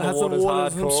 Sucking on the waters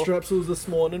hardcore. Some strepsils this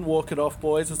morning. Walk it off,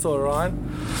 boys. It's all right.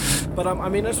 But,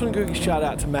 I just want to quickly shout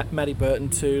out to Matty Burton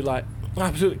too. Like,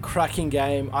 absolutely cracking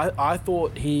game. I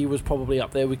thought he was probably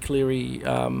up there with Cleary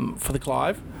for the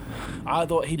Clive. I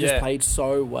thought he just played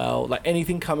so well. Like,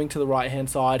 anything coming to the right-hand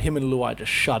side, him and Luai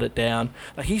just shut it down.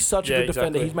 Like, he's such a good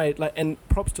defender. He's made, and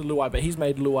props to Luai, but he's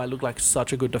made Luai look like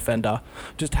such a good defender.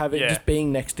 Just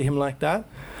being next to him like that.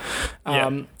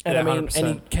 And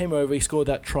he came over, he scored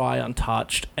that try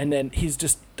untouched, and then his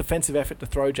just defensive effort to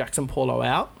throw Jackson Paulo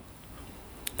out.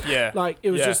 Yeah. Like,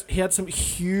 it was just, he had some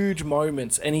huge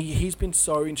moments, and he's been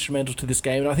so instrumental to this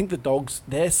game. And I think the Dogs,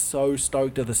 they're so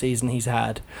stoked of the season he's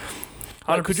had.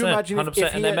 Like, could you imagine 100%,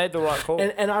 if and they made the right call.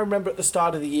 And I remember at the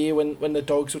start of the year when the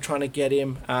Dogs were trying to get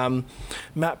him,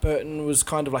 Matt Burton was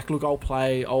kind of like, look,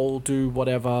 I'll do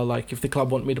whatever. Like, if the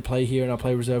club want me to play here and I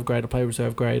play reserve grade, I'll play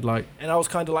reserve grade. Like, and I was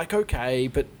kind of like, okay,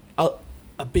 but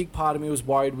a big part of me was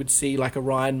worried we'd see like a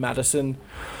Ryan Madison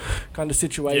kind of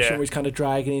situation where he's kind of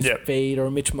dragging his feet, or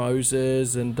a Mitch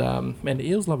Moses, and the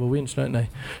Eels love a winch, don't they?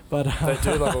 But they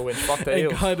do love a winch. Fuck the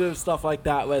Eels. Kind of stuff like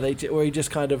that where he just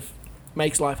kind of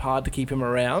makes life hard to keep him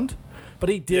around. But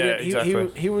he did it.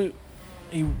 Exactly.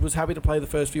 He was happy to play the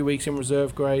first few weeks in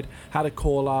reserve grade. Had a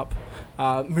call up,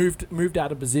 moved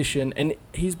out of position, and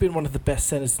he's been one of the best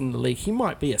centers in the league. He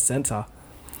might be a center.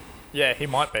 Yeah, he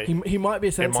might be. He might be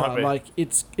a centre. Like,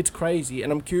 it's crazy,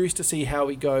 and I'm curious to see how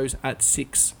he goes at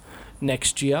 6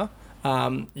 next year.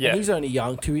 And he's only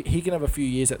young too. He can have a few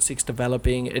years at 6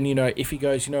 developing, and if he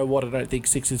goes, I don't think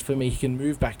 6 is for me, he can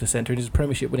move back to centre, and he's a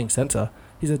premiership winning centre.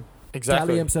 He's a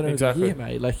Dally M centre of the year,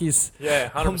 mate. Like, he's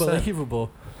 100%.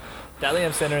 Unbelievable. Dally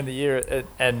M centre in the year,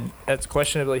 and it's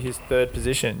questionably his third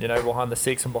position, behind the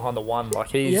 6 and behind the 1.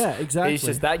 Like, he's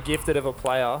just that gifted of a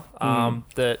player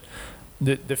that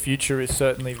the future is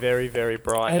certainly very, very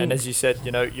bright. And as you said,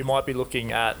 you might be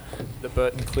looking at the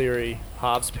Burton Cleary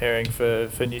halves pairing for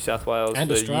New South Wales and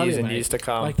for Australia, years and mate. years to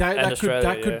come. Like that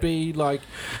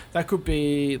could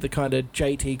be the kind of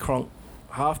JT Cronk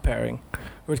half pairing,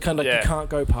 where it's kind of like you can't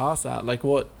go past that. Like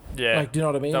what? Yeah. Like, do you know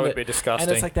what I mean? That would be disgusting.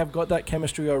 And it's like they've got that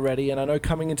chemistry already. And I know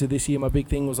coming into this year, my big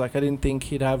thing was like I didn't think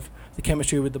he'd have the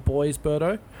chemistry with the boys,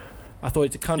 Birdo. I thought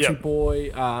he's a country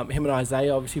boy. Him and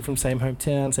Isaiah, obviously from same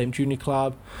hometown, same junior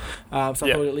club. So I thought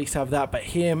he'd at least have that. But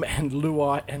him and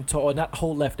Luai and that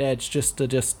whole left edge just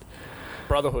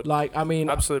brotherhood. Like,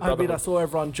 absolute brotherhood. I saw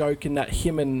everyone joking that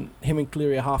him and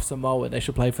Cleary are half Samoan. They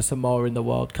should play for Samoa in the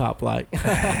World Cup. Like,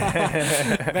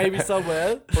 maybe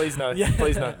somewhere. Please no. Yeah.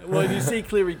 Please no. Well, you see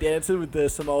Cleary dancing with the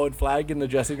Samoan flag in the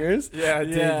dressing rooms. Yeah, I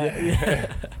did.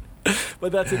 Yeah.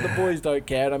 But that's it. The boys don't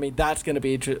care. And that's going to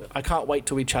be. I can't wait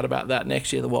till we chat about that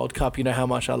next year, the World Cup. You know how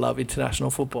much I love international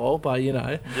football, but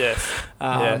Yes.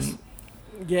 Yes.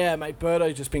 Yeah, mate,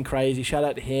 Birdo's just been crazy. Shout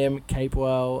out to him,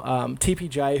 Capewell,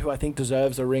 TPJ, who I think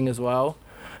deserves a ring as well.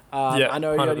 I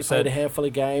know he 100%. only played a handful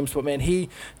of games, but man,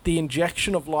 the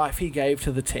injection of life he gave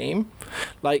to the team,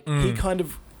 like he kind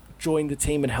of joined the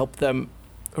team and helped them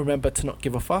remember to not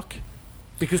give a fuck.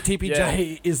 Because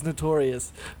TPJ is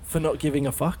notorious for not giving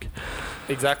a fuck.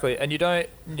 Exactly. And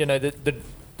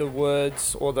the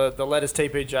words or the letters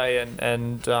TPJ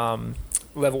and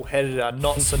level-headed are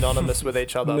not synonymous with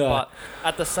each other. No. But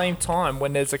at the same time,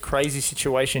 when there's a crazy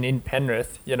situation in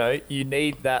Penrith, you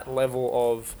need that level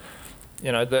of,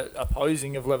 the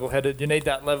opposing of level-headed. You need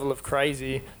that level of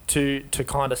crazy to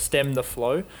kind of stem the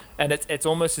flow. And it's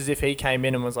almost as if he came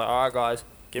in and was like, all right, guys,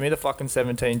 give me the fucking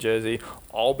 17 jersey.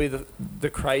 I'll be the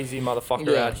crazy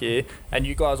motherfucker out here. And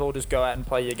you guys all just go out and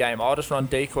play your game. I'll just run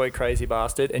decoy crazy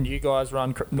bastard. And you guys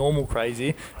run normal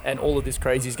crazy. And all of this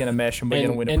crazy is going to mesh and we're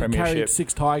going to win a premiership. And carried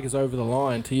 6 Tigers over the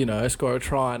line to, score a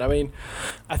try. And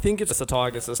I think it's... the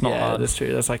Tigers. It's not hard. Yeah, that's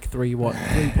true. That's like 3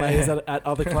 players at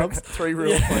other clubs? 3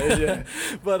 real players, yeah.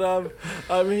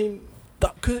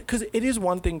 But, because it is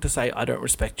one thing to say I don't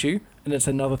respect you, and it's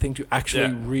another thing to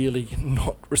actually really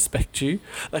not respect you.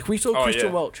 Like we saw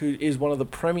Christian Welch, who is one of the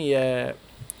premier,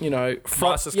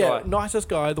 nicest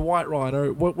guy, the White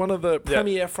Rhino, one of the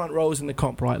premier front rowers in the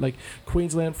comp, right? Like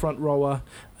Queensland front rower,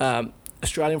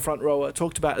 Australian front rower,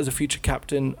 talked about as a future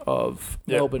captain of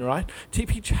Melbourne, right?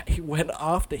 TPJ went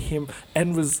after him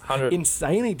and was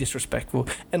insanely disrespectful.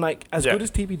 And as good as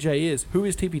TPJ is, who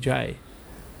is TPJ?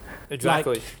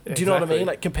 Exactly. Do you know what I mean?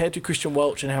 Like, compared to Christian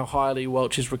Welch and how highly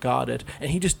Welch is regarded.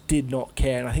 And he just did not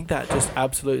care. And I think that just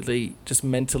absolutely, just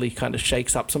mentally kind of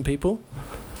shakes up some people.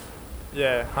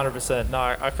 Yeah, 100%. No,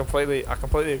 I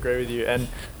completely agree with you. And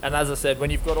as I said, when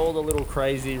you've got all the little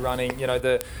crazy running,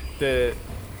 the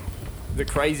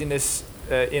craziness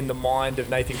in the mind of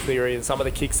Nathan Cleary and some of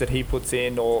the kicks that he puts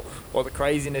in, or the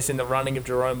craziness in the running of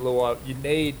Jerome Luai, you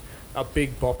need a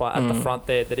big bopper at the front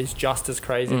there that is just as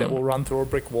crazy, that will run through a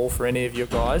brick wall for any of your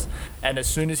guys. And as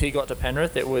soon as he got to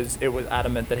Penrith, it was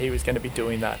adamant that he was going to be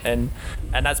doing that. And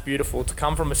that's beautiful. To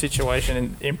come from a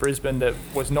situation in Brisbane that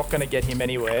was not going to get him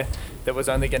anywhere, that was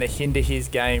only going to hinder his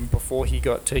game before he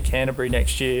got to Canterbury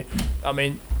next year.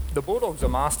 The Bulldogs are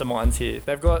masterminds here.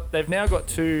 They've now got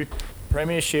 2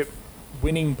 premiership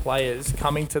winning players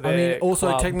coming to their also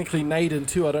club. Technically Naden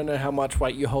too. I don't know how much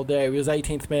weight you hold there. He was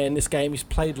 18th man this game. He's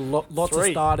played lots of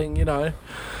starting,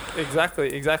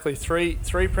 Exactly.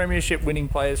 Three premiership winning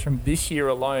players from this year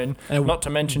alone. And not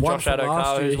to mention Josh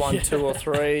Adokar, who's won 2 or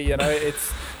 3.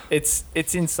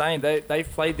 It's insane.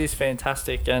 They've played this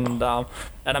fantastic, and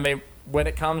when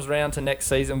it comes round to next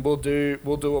season, we'll do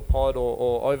a pod,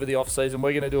 or over the off season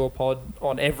we're going to do a pod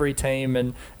on every team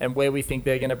and where we think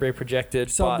they're going to be projected.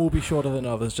 Some will be shorter than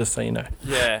others, just so you know.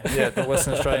 Yeah, the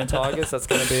Western Australian Tigers. That's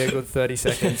going to be a good 30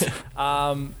 seconds.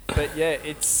 But yeah,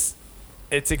 it's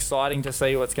exciting to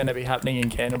see what's going to be happening in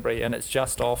Canterbury, and it's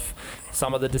just off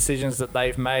some of the decisions that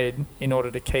they've made in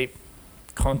order to keep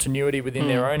continuity within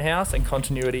their own house and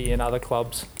continuity in other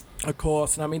clubs. Of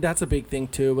course, and that's a big thing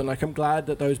too. And I'm glad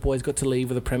that those boys got to leave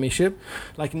with a premiership.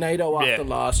 Like NATO after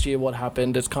last year, what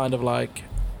happened? It's kind of like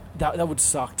that would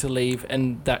suck to leave,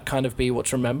 and that kind of be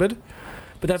what's remembered.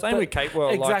 But same with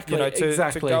Capewell. Exactly.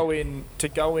 To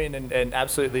go in and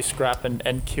absolutely scrap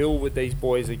and kill with these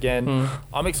boys again.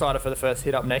 I'm excited for the first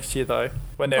hit up next year though.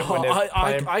 When they're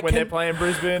playing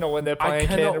Brisbane or when they're playing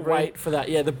Canterbury. I cannot wait for that.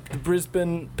 Yeah, the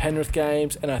Brisbane Penrith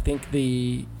games, and I think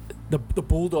the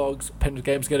Bulldogs Penrith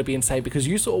game is going to be insane, because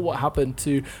you saw what happened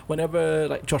to whenever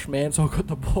like Josh Mansour got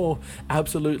the ball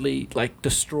absolutely like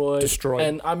destroyed.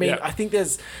 And I mean, I think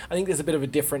there's a bit of a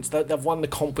difference. They've won the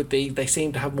comp with they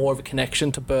seem to have more of a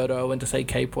connection to Birdo and to say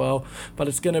Capewell, but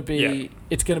it's going to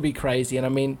be crazy. And I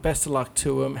mean, best of luck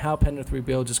to them. How Penrith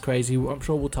rebuilds is crazy. I'm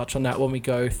sure we'll touch on that when we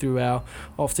go through our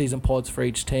off-season pods for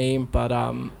each team. But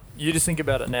you just think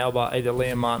about it now, but either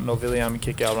Liam Martin or William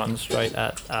Kikau run straight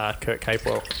at Kurt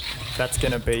Capewell. That's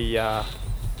going to be...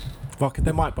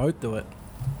 they might both do it.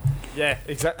 Yeah,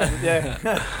 exactly. Yeah,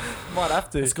 might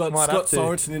have to. Scott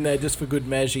Sorensen in there just for good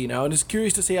measure, you know. And it's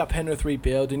curious to see how Penrith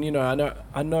rebuild. And, you know,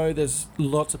 I know there's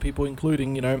lots of people,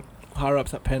 including, you know,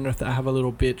 higher-ups at Penrith, that have a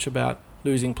little bitch about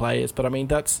losing players. But, I mean,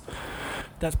 that's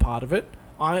part of it.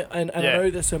 I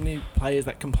know there's so many players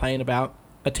that complain about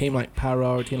a team like Para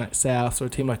or a team like South or a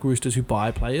team like Roosters who buy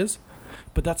players,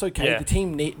 but that's okay. Yeah.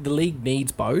 The league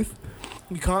needs both.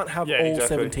 You can't have all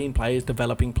 17 players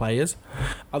developing players.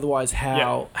 Otherwise,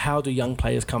 how do young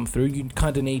players come through? You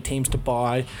kind of need teams to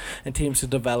buy and teams to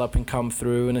develop and come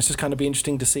through, and it's just kind of be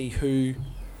interesting to see who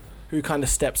kind of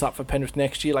steps up for Penrith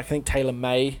next year. Like I think Taylor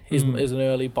May is an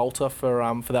early bolter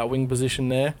for that wing position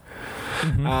there.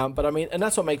 But I mean, and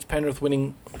that's what makes Penrith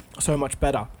winning so much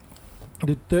better.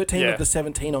 The 13 of the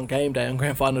 17 on game day, on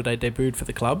grand final day, debuted for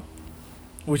the club,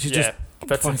 which is just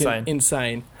that's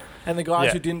insane. And the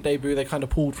guys who didn't debut, they kind of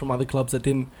pulled from other clubs that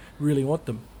didn't really want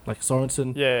them, like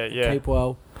Sorensen,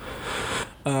 Capewell.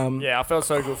 I felt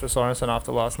so good for Sorensen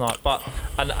after last night. But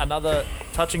another,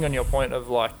 touching on your point of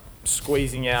like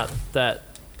squeezing out that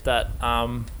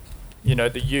you know,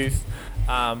 the youth,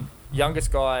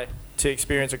 youngest guy to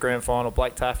experience a grand final,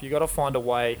 Blake Taaffe, you got to find a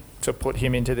way to put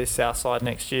him into this South side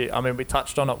next year. I mean, we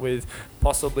touched on it with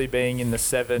possibly being in the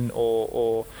 7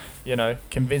 or you know,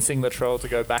 convincing Latrell to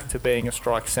go back to being a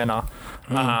strike centre.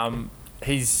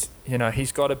 He's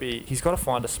got to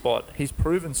find a spot. He's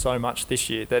proven so much this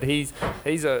year that he's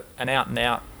an out and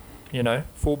out, you know,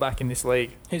 fullback in this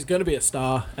league. He's going to be a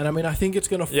star, and I mean, I think it's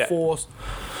going to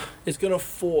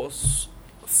force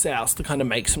South to kind of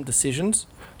make some decisions.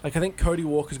 Like, I think Cody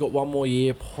Walker's got one more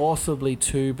year, possibly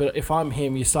 2, but if I'm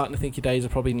him, you're starting to think your days are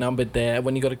probably numbered there.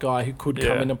 When you got a guy who could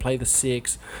come in and play the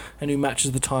 6 and who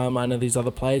matches the timeline of these other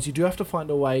players, you do have to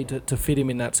find a way to fit him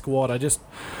in that squad. I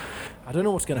don't know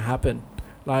what's going to happen.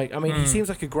 Like, I mean, he seems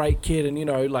like a great kid, and, you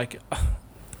know, like,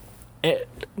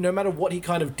 no matter what he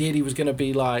kind of did, he was going to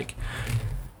be like...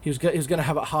 He was going to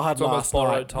have it hard last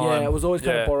night. Time. Yeah, it was always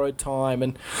kind of borrowed time.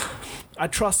 And I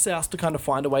trust South to kind of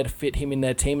find a way to fit him in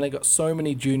their team. They got so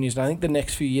many juniors, and I think the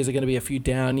next few years are going to be a few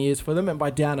down years for them. And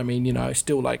by down, I mean, you know,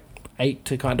 still like 8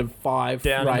 to kind of 5.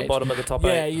 Down in the bottom of the top 8.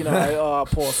 Yeah, you know,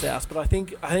 poor South. But I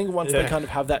think once they kind of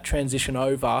have that transition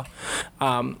over,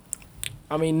 I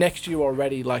mean, next year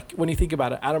already, like, when you think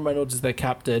about it, Adam Reynolds is their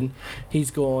captain.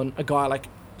 He's gone. A guy like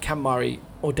Cam Murray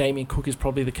or Damien Cook is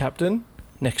probably the captain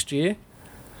next year.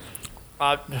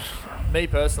 Me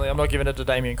personally, I'm not giving it to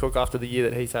Damien Cook after the year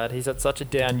that he's had. He's had such a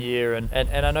down year, and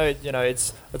I know, you know,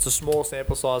 it's a small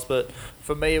sample size, but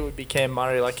for me it would be Cam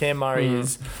Murray. Like, Cam Murray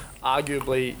is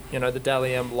arguably, you know, the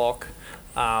Dally M lock,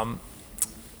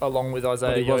 along with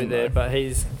Isaiah Yeo there, but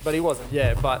he wasn't.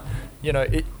 Yeah, but you know,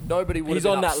 nobody would have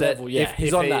been upset.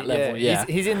 He's on that level.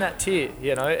 He's in that tier,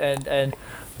 you know, and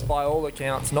by all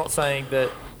accounts, not saying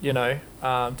that, you know,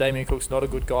 Damien Cook's not a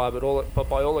good guy, but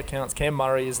by all accounts, Cam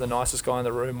Murray is the nicest guy in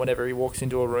the room whenever he walks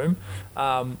into a room,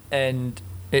 and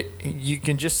you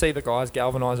can just see the guys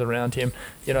galvanise around him.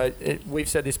 You know, we've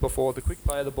said this before: the quick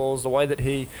play of the balls, the way that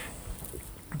he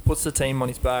puts the team on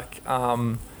his back.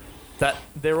 That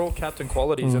they're all captain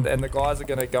qualities, and the guys are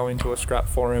going to go into a scrap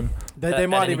for him. They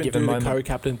might even do the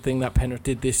co-captain thing that Penrith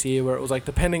did this year, where it was like,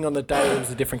 depending on the day, it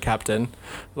was a different captain.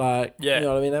 Like, you know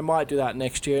what I mean? They might do that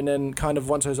next year, and then kind of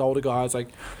once those older guys like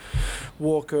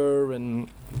Walker and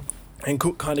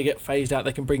Cook kind of get phased out,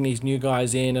 they can bring these new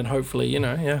guys in, and hopefully, you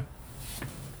know,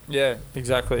 Yeah,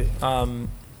 exactly.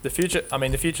 The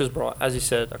future's bright, as you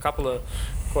said. A couple of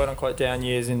quote-unquote down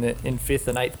years in 5th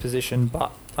and 8th position,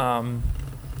 but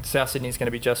South Sydney is going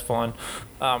to be just fine.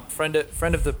 Friend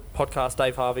of the podcast,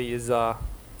 Dave Harvey, is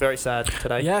very sad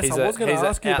today. Yes, I was going to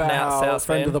ask you about how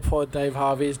friend of the pod, Dave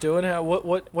Harvey, is doing.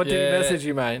 What did he message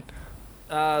you, mate?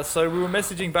 So we were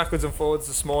messaging backwards and forwards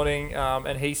this morning,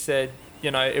 and he said, you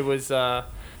know, it was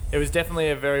definitely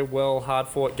a very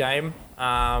hard-fought game.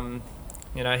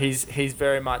 You know, he's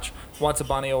very much once a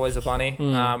bunny, always a bunny.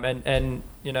 And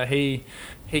you know, he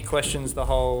questions the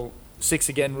whole 6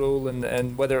 again rule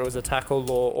and whether it was a tackle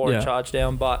or a charge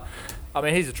down. But I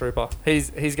mean, he's a trooper. He's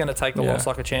going to take the loss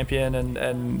like a champion,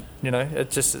 and you know,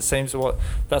 it seems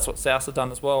that's what South have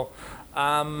done as well.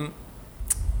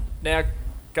 Now,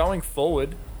 going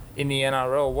forward in the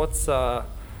NRL,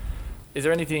 is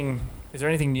there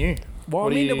anything new? Well,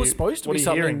 there was supposed to be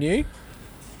something new.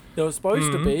 There was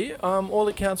supposed to be. All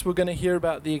accounts we're going to hear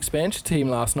about the expansion team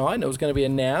last night, and it was going to be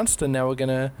announced, and now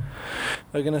they're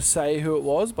going to say who it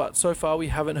was. But so far, we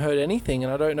haven't heard anything,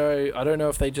 and I don't know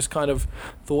if they just kind of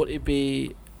thought it'd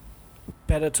be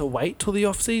better to wait till the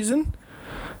off season.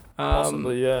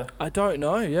 Possibly, yeah. I don't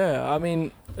know. Yeah, I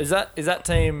mean, is that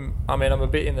team? I mean, I'm a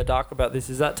bit in the dark about this.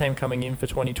 Is that team coming in for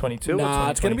 2022? Nah,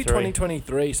 it's going to be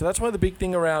 2023. So that's why the big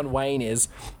thing around Wayne is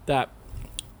that.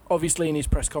 Obviously, in his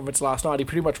press conference last night, he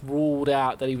pretty much ruled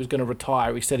out that he was going to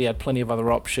retire. He said he had plenty of other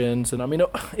options. And, I mean,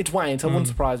 it's Wayne, so it wouldn't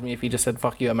surprise me if he just said,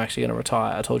 fuck you, I'm actually going to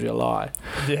retire. I told you a lie.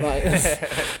 Yeah.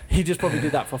 He just probably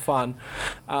did that for fun.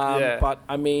 But,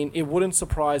 I mean, it wouldn't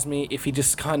surprise me if he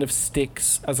just kind of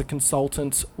sticks as a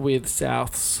consultant with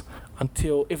Souths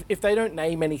until... If they don't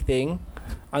name anything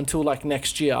until, like,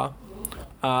 next year...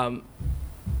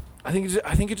 I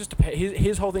think it just depends.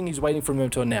 His whole thing, he's waiting for them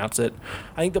to announce it.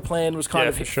 I think the plan was kind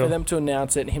of for them to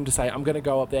announce it and him to say, I'm going to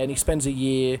go up there, and he spends a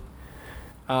year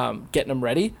getting them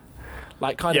ready,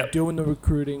 like kind of doing the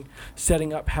recruiting,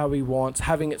 setting up how he wants,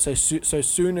 having it so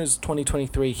soon as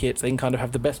 2023 hits, they can kind of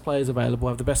have the best players available,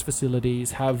 have the best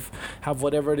facilities, have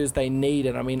whatever it is they need.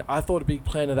 And I mean, I thought a big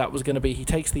plan of that was going to be he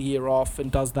takes the year off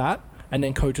and does that, and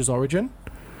then coaches Origin.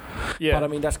 Yeah. But I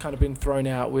mean, that's kind of been thrown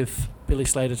out with Billy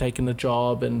Slater taking the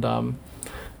job and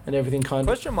everything kind of...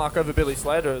 Question mark over Billy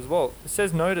Slater as well. It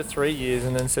says no to 3 years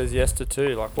and then says yes to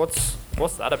 2. Like, what's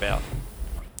that about?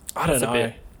 I don't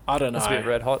know. That's a bit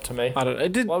red hot to me. I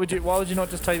don't know. Why would you not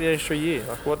just take the extra year?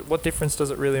 Like, what difference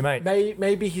does it really make?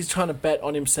 Maybe he's trying to bet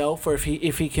on himself, or if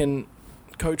he can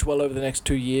coach well over the next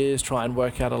 2 years, try and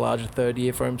work out a larger third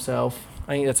year for himself.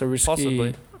 I think that's a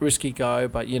risky go,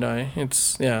 but you know,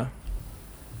 it's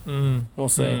we'll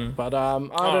see. But I don't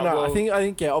know. Well, I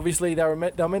think obviously they're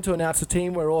meant to announce a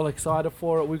team. We're all excited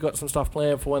for it. We've got some stuff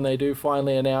planned for when they do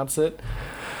finally announce it.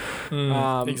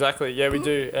 Exactly. Yeah, we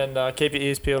do. And keep your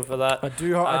ears peeled for that. I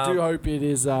do hope it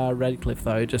is Redcliffe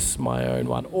though, just my own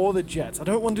one, or the Jets. I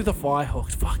don't want to do the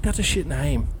Firehawks. Fuck, that's a shit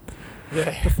name.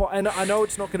 Yeah. And I know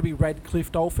it's not going to be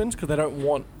Redcliffe Dolphins because they don't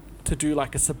want to do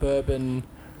like a suburban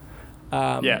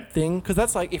thing, because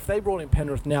that's like if they brought in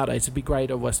Penrith nowadays, it'd be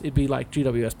great. It'd be like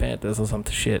GWS Panthers or some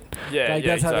shit.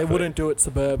 That's how they wouldn't do it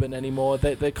suburban anymore.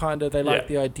 They like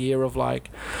the idea of like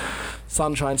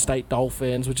Sunshine State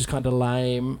Dolphins, which is kind of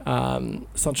lame.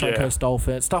 Sunshine Coast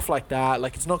Dolphins, stuff like that.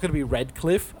 Like it's not going to be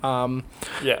Redcliffe. And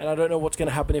I don't know what's going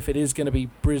to happen if it is going to be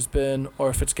Brisbane or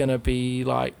if it's going to be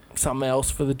like something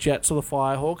else for the Jets or the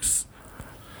Firehawks.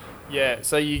 Yeah,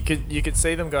 so you could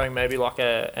see them going maybe like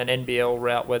an NBL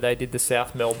route where they did the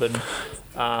South Melbourne,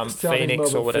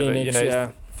 Phoenix or whatever.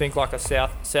 Phoenix, think like a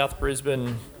South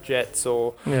Brisbane Jets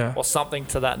or something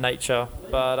to that nature.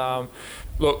 But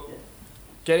look,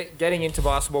 getting into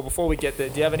basketball, before we get there,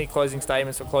 do you have any closing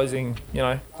statements or closing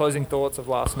thoughts of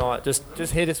last night? Just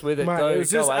hit us with it.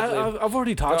 Mate, I've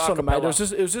already touched on it, mate. It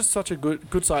was just such a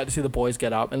good sight to see the boys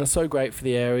get up, and it's so great for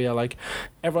the area. Like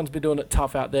everyone's been doing it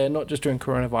tough out there, not just during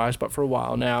coronavirus, but for a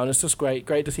while now, and it's just great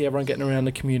to see everyone getting around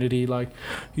the community. Like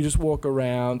you just walk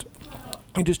around,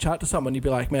 you just chat to someone, you'd be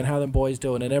like, man, how are them boys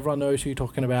doing? And everyone knows who you're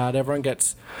talking about. Everyone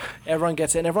gets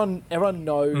it, and everyone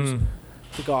knows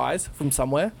the guys from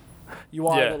somewhere. You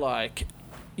either like,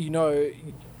 you know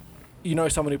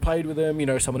someone who played with them, you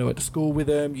know someone who went to school with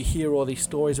them, you hear all these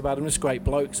stories about them, just great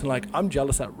blokes, and like, I'm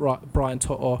jealous that Brian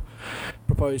To'o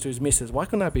proposed to his missus. Why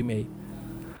couldn't that be me?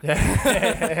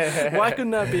 Why couldn't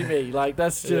that be me? Like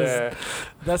that's just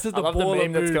the love the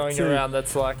meme that's going around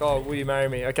that's like, oh, will you marry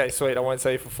me? Okay, sweet, I won't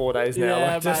see you for 4 days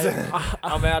now.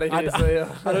 I'm out of here. See ya.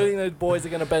 I don't think those boys are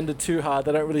going to bend it too hard.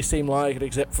 They don't really seem like it,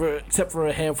 except for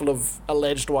a handful of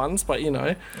alleged ones. But you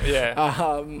know,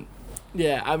 I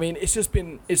mean, it's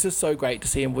just so great to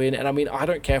see him win. And I mean, I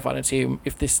don't care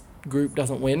if this group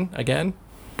doesn't win again.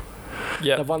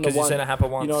 Yeah, because you've seen it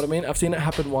happen once. You know what I mean? I've seen it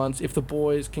happen once. If the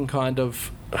boys can kind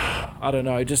of, I don't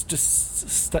know, just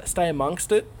stay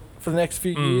amongst it for the next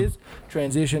few years,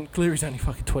 transition. Cleary's only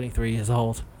fucking 23 years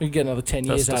old. We can get another 10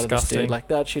 years out of this dude. Like,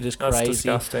 that shit is crazy. That's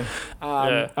disgusting.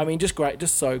 I mean, just great,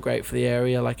 just so great for the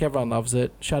area. Like, everyone loves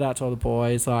it. Shout out to all the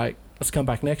boys. Like, let's come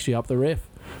back next year up the riff.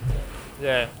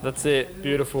 Yeah, that's it.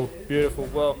 Beautiful, beautiful.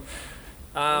 Well,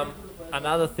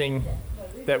 another thing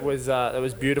that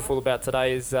was beautiful about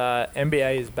today is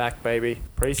NBA is back, baby.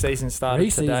 Preseason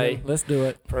started today. Let's do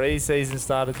it. Preseason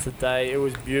started today. It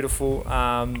was beautiful.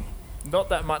 Not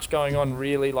that much going on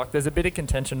really. Like there's a bit of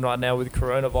contention right now with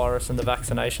coronavirus and the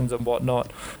vaccinations and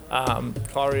whatnot.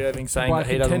 Kyrie Irving saying that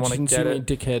he doesn't want to get it.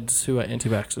 Dickheads who are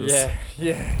anti-vaxxers.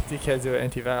 Yeah, dickheads who are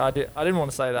anti-vax. I didn't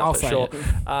want to say that, I'll but say sure.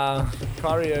 It.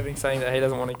 Kyrie Irving saying that he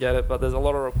doesn't want to get it, but there's a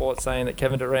lot of reports saying that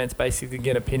Kevin Durant's basically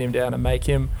going to pin him down and make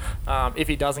him. If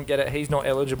he doesn't get it, he's not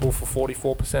eligible for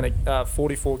 44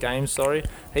 games. Sorry,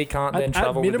 he can't then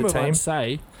travel with the team. I'd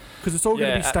say. Because it's all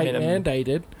going to be state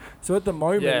mandated. So at the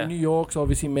moment, New York's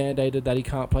obviously mandated that he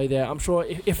can't play there. I'm sure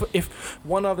if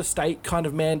one other state kind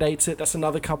of mandates it, that's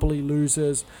another couple he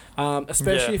loses.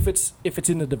 Especially if it's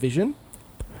in the division.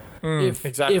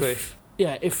 Exactly.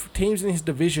 If teams in his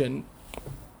division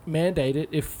mandate it,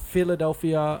 if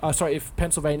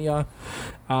Pennsylvania,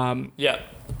 who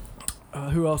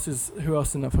else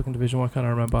in that fucking division? Why can't I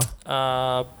remember?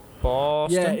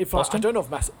 Boston. Yeah, I don't know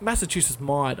if Massachusetts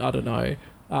might. I don't know.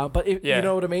 But you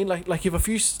know what I mean? Like if a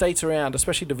few states around,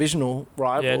 especially divisional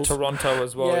rivals. Yeah, Toronto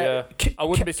as well, yeah. I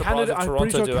wouldn't be surprised if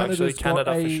Toronto do, actually.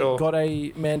 Canada for sure. Got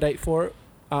a mandate for it.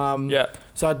 So,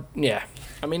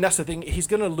 I mean, that's the thing. He's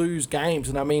going to lose games,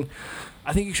 and I mean,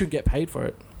 I think he should get paid for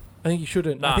it. I think he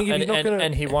shouldn't. I think if he's not going to...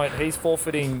 And he won't. He's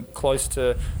forfeiting close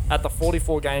to... At the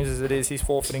 44 games as it is, he's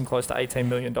forfeiting close to $18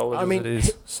 million as it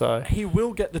is. So he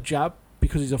will get the jab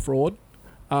because he's a fraud.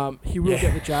 He will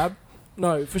get the jab.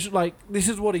 No, for sure, like, this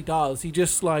is what he does. He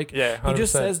just, like, he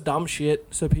just says dumb shit,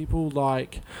 so people,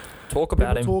 like... Talk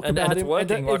about him. And it's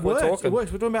working, like, we're talking. It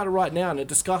works. We're talking about it right now, and it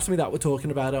disgusts me that we're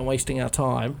talking about it and wasting our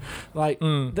time. Like,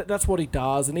 that's what he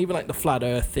does, and even, like, the flat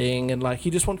earth thing, and, like, he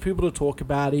just wants people to talk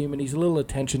about him, and he's a little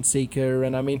attention seeker,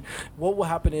 and, I mean, what will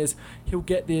happen is he'll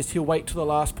get this, he'll wait till the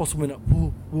last possible minute,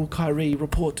 will Kyrie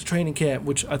report to training camp,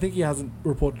 which I think he hasn't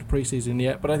reported to preseason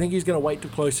yet, but I think he's going to wait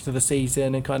till closer to the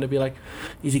season and kind of be like,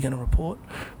 is he going to report?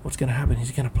 What's going to happen? Is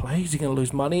he going to play? Is he going to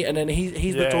lose money? And then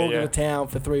he's the talk of the town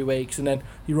for 3 weeks, and then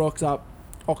he rocks up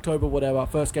October, whatever,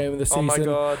 first game of the season. Oh my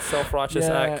God, self-righteous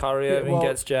act. Kyrie Irving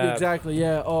gets jabbed. Exactly,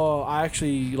 yeah. Oh, I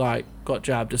actually, like, got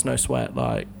jabbed. There's no sweat,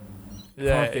 like...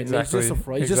 Yeah, exactly.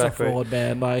 He's just a fraud,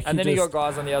 man. Like, and then you got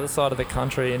guys on the other side of the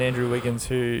country, and Andrew Wiggins,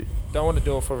 who don't want to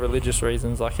do it for religious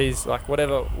reasons. Like, he's like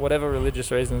whatever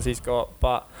religious reasons he's got,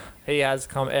 but it has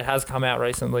come out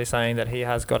recently saying that he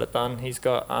has got it done. He's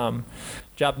got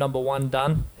jab number 1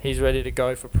 done. He's ready to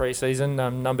go for preseason.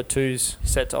 Number 2's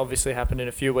set to obviously happen in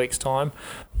a few weeks' time,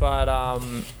 but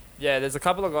there's a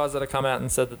couple of guys that have come out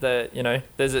and said that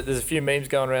there's a few memes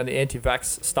going around. The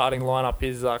anti-vax starting lineup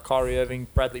is Kyrie Irving,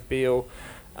 Bradley Beal.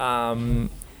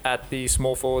 At the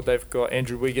small forward, they've got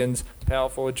Andrew Wiggins, power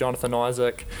forward Jonathan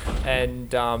Isaac,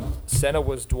 and centre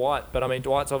was Dwight. But I mean,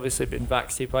 Dwight's obviously been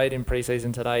vaxxed. He played in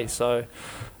preseason today, so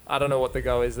I don't know what the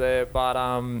go is there. But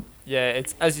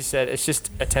it's, as you said, it's just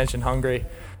attention hungry.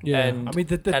 Yeah, and I mean,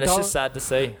 and it's just sad to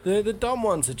see. The dumb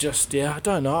ones are just, I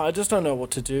don't know. I just don't know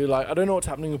what to do. Like, I don't know what's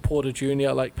happening with Porter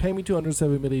Jr. Like, pay me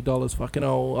 $207 million, fucking,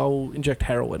 I'll inject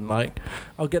heroin. Like,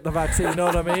 I'll get the vaccine, you know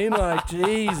what I mean? Like,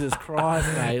 Jesus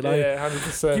Christ, mate. Like,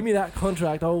 100%. Give me that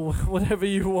contract. Whatever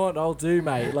you want, I'll do,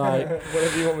 mate. Like,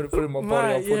 whatever you want me to put in my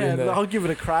body, I'll put in there. I'll give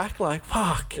it a crack. Like,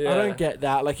 fuck. Yeah. I don't get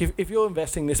that. Like, if you're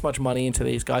investing this much money into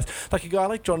these guys, like a guy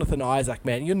like Jonathan Isaac,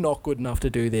 man, you're not good enough to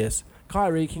do this.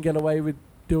 Kyrie can get away with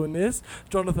doing this.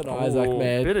 Jonathan Isaac,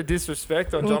 man. Bit of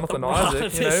disrespect on Jonathan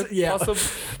Isaac.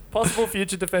 Possible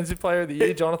future defensive player of the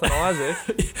year, Jonathan Isaac.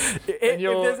 If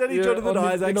there's any Jonathan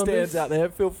Isaac stands out there,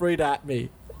 feel free to at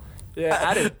me. Yeah,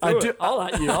 at it. I'll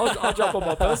at you. I'll jump on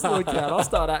my personal account. I'll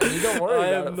start at you. Don't worry about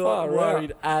it. I am not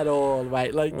worried at all,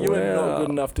 mate. Like, you are not good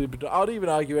enough to... I'd even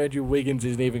argue Andrew Wiggins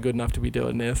isn't even good enough to be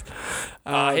doing this.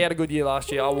 He had a good year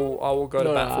last year. I will go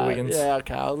to bat for Wiggins. Yeah,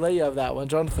 okay. I'll let you have that one.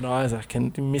 Jonathan Isaac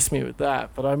can miss me with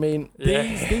that. But, I mean,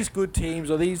 these good teams,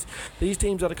 or these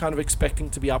teams that are kind of expecting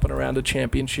to be up and around a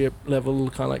championship level,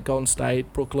 kind of like Golden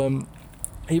State, Brooklyn,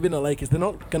 even the Lakers, they're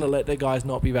not going to let their guys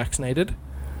not be vaccinated.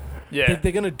 Yeah,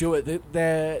 they're going to do it.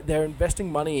 They're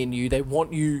investing money in you. They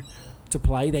want you to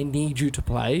play. They need you to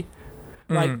play.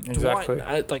 Like, exactly.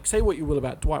 Dwight, like, say what you will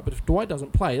about Dwight, but if Dwight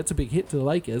doesn't play, that's a big hit to the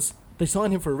Lakers. They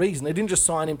signed him for a reason. They didn't just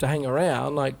sign him to hang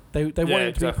around. Like, they want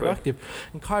him to be productive.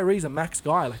 And Kyrie's a max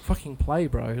guy. Like, fucking play,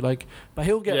 bro. Like, but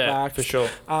he'll get vaxxed. For sure.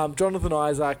 Jonathan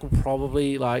Isaac will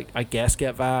probably, like, I guess,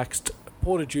 get vaxxed.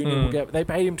 Porter Jr. will get... They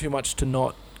paid him too much to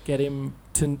not get him...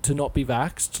 To not be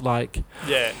vaxxed, like,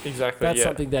 yeah, exactly. That's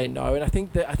something they know, and I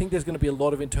think there's going to be a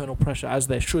lot of internal pressure, as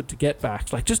there should, to get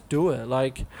vaxxed. Like, just do it,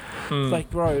 like,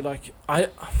 bro, like,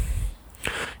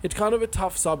 it's kind of a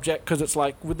tough subject because it's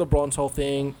like with LeBron's whole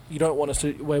thing, you don't want us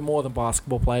to. We're more than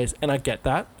basketball players, and I get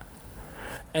that,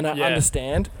 and I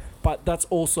understand. But that's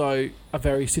also a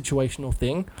very situational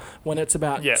thing. When it's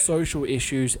about social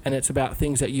issues and it's about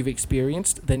things that you've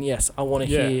experienced, then yes, I want to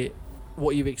hear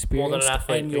what you've experienced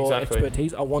and your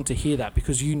expertise. I want to hear that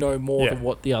because you know more than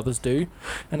what the others do,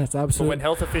 and it's absolutely. But when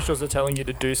health officials are telling you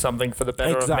to do something for the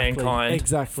better of mankind,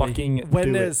 fucking when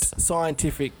do there's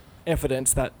scientific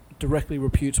evidence that directly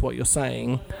refutes what you're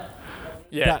saying.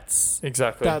 That's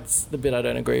the bit I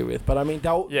don't agree with. But I mean,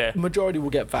 majority will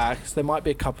get vaxxed. There might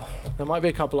be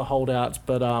a couple of holdouts,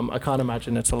 but I can't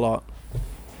imagine it's a lot.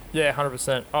 Yeah,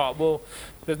 100%. Oh well,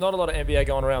 there's not a lot of NBA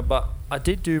going around, but I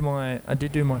did do my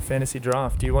fantasy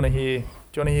draft. Do you want to hear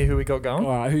who we got going?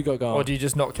 All right, who got going? Or do you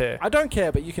just not care? I don't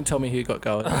care, but you can tell me who got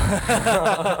going.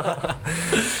 I'll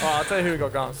tell you who we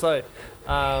got going. So,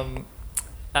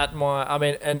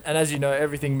 and as you know,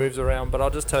 everything moves around, but I'll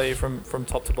just tell you from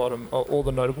top to bottom all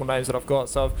the notable names that I've got.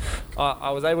 So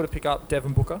I was able to pick up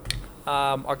Devin Booker.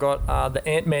 I got the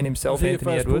Ant-Man himself,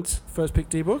 Anthony Edwards. First pick,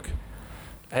 D-Book?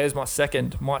 Here's my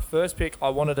second. My first pick, I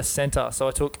wanted a center, so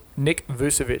I took Nick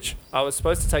Vucevic. I was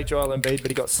supposed to take Joel Embiid, but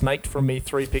he got snaked from me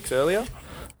 3 picks earlier.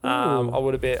 I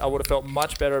would have felt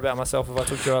much better about myself if I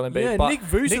took Joel Embiid. Yeah, but Nick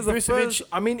Vucevic.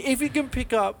 I mean, if you can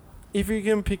pick up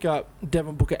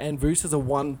Devin Booker and Vuce as a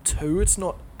 1-2, it's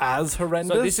not as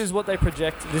horrendous. So this is what they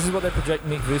project Nick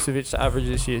Vucevic to average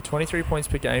this year: 23 points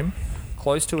per game,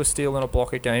 close to a steal and a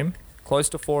block a game, close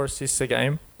to 4 assists a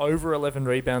game, over 11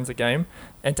 rebounds a game,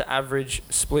 and to average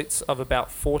splits of about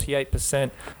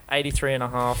 48%,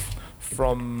 83.5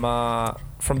 from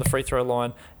the free throw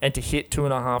line, and to hit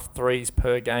 2.5 threes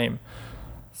per game.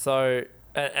 So,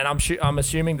 and I'm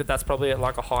assuming that that's probably at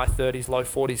like a high 30s, low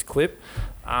 40s clip.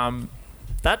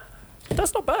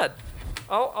 That's not bad.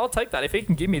 I'll take that if he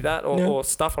can give me that or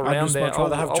stuff around there. I'd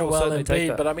rather have Joel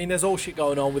Embiid, but I mean, there's all shit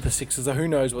going on with the Sixers, so who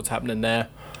knows what's happening there.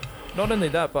 Not only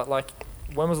that, but like,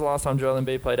 when was the last time Joel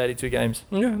Embiid played 82 games?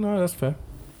 Yeah, no, that's fair.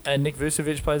 And Nick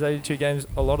Vucevic plays 82 games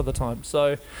a lot of the time.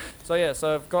 So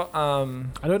I've got.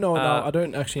 I don't know enough. I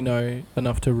don't actually know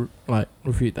enough to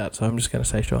refute that. So I'm just going to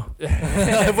say sure.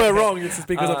 If we're wrong, it's just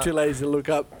because I'm too lazy to look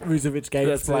up Vucevic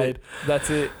games played. That's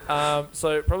it.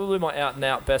 So probably my out and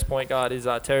out best point guard is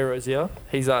Terry Rozier.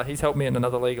 He's helped me in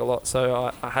another league a lot,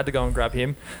 so I had to go and grab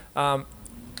him.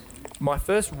 My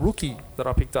first rookie that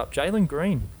I picked up, Jalen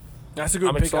Green. That's a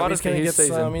good pick. He's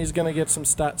going to get some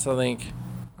stats, I think.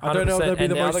 I don't know if they'll be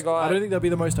the most. I don't think they'll be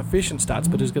the most efficient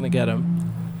stats, but he's going to get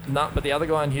them. But the other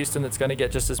guy in Houston that's going to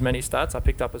get just as many stats, I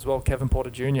picked up as well, Kevin Porter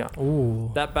Jr.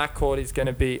 Ooh. That backcourt is going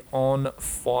to be on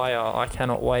fire. I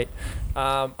cannot wait.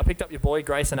 I picked up your boy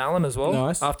Grayson Allen as well.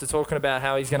 Nice. After talking about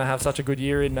how he's going to have such a good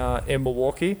year in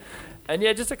Milwaukee. And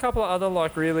yeah, just a couple of other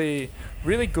like really,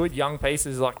 really good young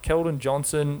pieces like Keldon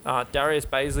Johnson, Darius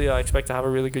Baisley. I expect to have a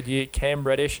really good year. Cam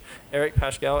Reddish, Eric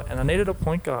Paschal, and I needed a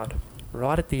point guard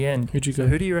right at the end. Who'd you go?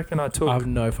 Who do you reckon I took? I have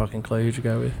no fucking clue. Who'd you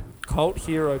go with? Cult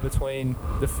hero between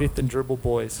the Fifth and Dribble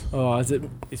boys. Oh, is it?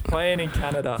 He's playing in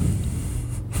Canada.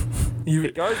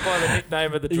 He goes by the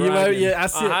nickname of the Dragon. I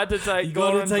had to take. You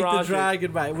got to take the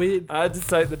Dragon, mate. I had to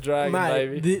take the Dragon,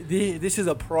 mate, baby. This is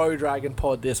a pro Dragon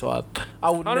pod. This one. I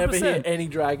will 100%. Never hear any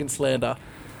Dragon slander.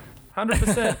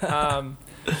 100%.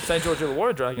 St. George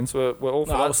Illawarra Dragons were all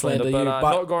for that slander, but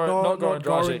not Goran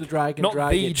Dragic. The Dragon,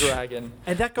 not the Dragon.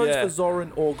 And that goes for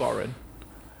Zoran or Goran.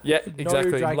 Yeah,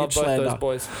 exactly. No Love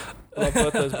both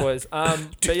those boys.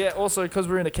 But yeah, also because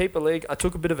we're in a keeper league, I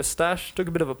took a bit of a stash, took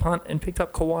a bit of a punt, and picked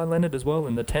up Kawhi Leonard as well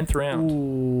in the 10th round.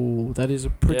 Ooh, that is a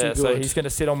pretty good. So he's going to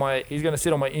sit on my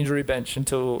injury bench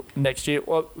until next year.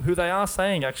 Well, who they are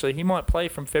saying actually he might play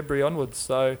from February onwards.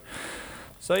 So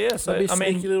yeah. So that'd be a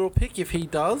sneaky little pick if he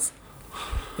does.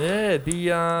 Yeah. Do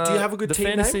you have a good team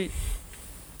fantasy name?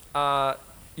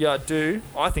 Yeah, I do.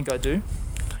 I think I do.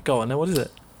 Go on now. What is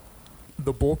it?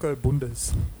 The Borco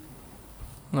Bundes.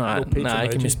 Nah, you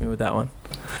can miss me with that one.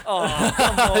 Oh,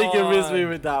 come on. You can miss me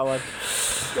with that one.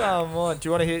 Come on. Do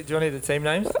you want to hear the team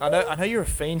names? I know you're a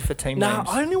fiend for team names.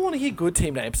 Nah, I only want to hear good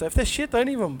team names. So if they're shit, don't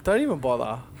even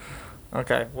bother.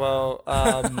 Okay. Well,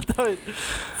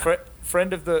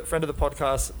 friend of the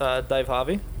podcast, Dave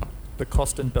Harvey, the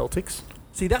Costin Beltics.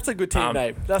 See, that's a good team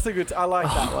name. That's a good. I like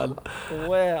that one.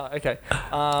 Wow. Okay.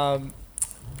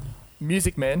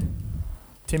 Music Man,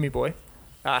 Timmy Boy.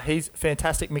 He's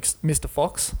fantastic, Mr.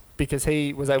 Fox, because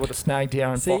he was able to snag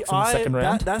De'Aaron Fox in the second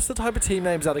round. That's the type of team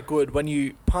names that are good when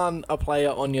you pun a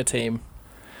player on your team.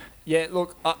 Yeah,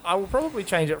 look, I will probably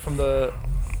change it from the...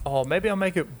 Oh, maybe I'll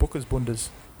make it Booker's Bundes.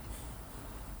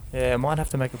 Yeah, I might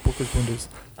have to make it Booker's Bundes.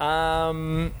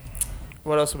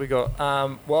 What else have we got?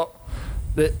 Well,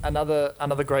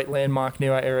 Another great landmark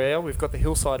near our area. We've got the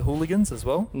Hillside Hooligans as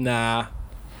well. Nah.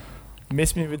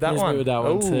 Miss me with that one. Miss me with that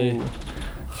one too.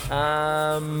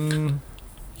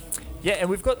 Yeah, and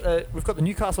we've got the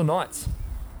Newcastle Knights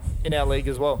in our league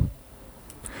as well.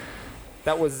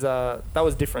 That was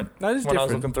different. That is when different. I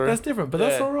was looking through. That's different, but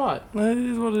that's all right. That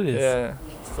is what it is. Yeah.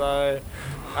 So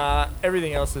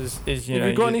everything else is if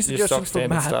you've got any suggestions for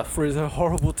Matt stuff. for his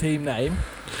horrible team name,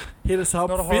 hit us up.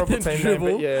 Not a horrible team name,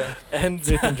 but and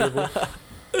Fifth and Dribble.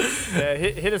 Yeah,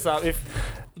 hit us up if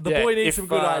the boy needs some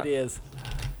good ideas.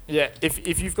 Yeah,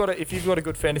 if you've got a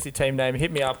good fantasy team name,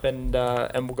 hit me up and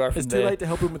we'll go from there. It's too late to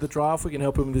help him with the draft. We can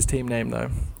help him with his team name though.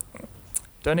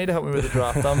 Don't need to help me with the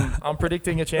draft. I'm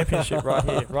predicting a championship right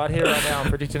now. I'm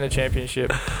predicting a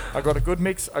championship. I got a good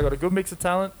mix of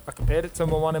talent. I compared it to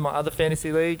one in my other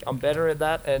fantasy league. I'm better at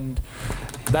that, and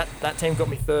that team got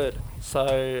me third.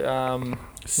 So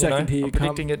second here, I'm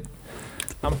predicting it.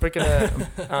 I'm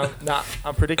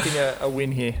predicting a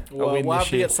win here. Well, we'll have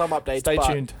to get some updates. Stay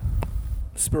tuned.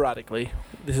 Sporadically.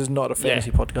 This is not a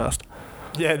fantasy podcast.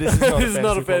 Yeah, this is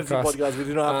not a fantasy podcast. We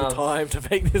do not have the time to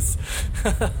make this.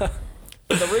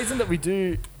 The reason that we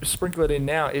do sprinkle it in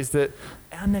now is that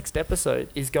our next episode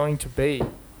is going to be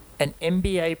an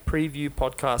NBA preview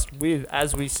podcast with,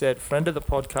 as we said, friend of the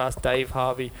podcast, Dave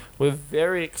Harvey. We're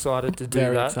very excited to do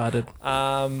that. Very excited.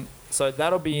 So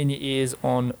that'll be in your ears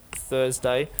on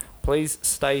Thursday. Please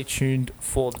stay tuned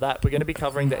for that. We're going to be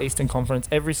covering the Eastern Conference,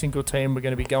 every single team. We're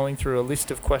going to be going through a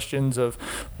list of questions of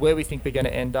where we think they're going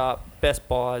to end up, best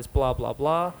buys, blah, blah,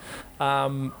 blah.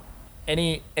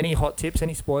 Any hot tips,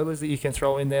 any spoilers that you can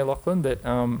throw in there, Lachlan, that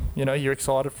you're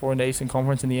excited for in the Eastern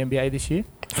Conference in the NBA this year?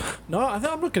 No, I'm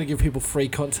not going to give people free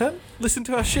content. Listen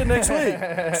to our shit next week.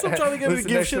 Stop trying to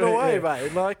give shit away,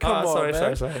 mate. Like, come on,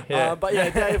 man. Sorry. Yeah. But yeah,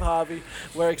 Dave Harvey,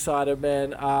 we're excited,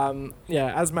 man.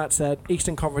 As Matt said,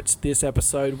 Eastern Conference this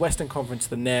episode, Western Conference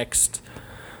the next.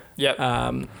 Yep.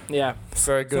 Yeah.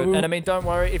 Very good. So and don't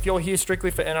worry, if you're here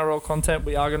strictly for NRL content,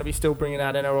 we are going to be still bringing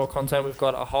out NRL content. We've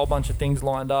got a whole bunch of things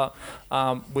lined up.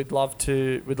 We'd love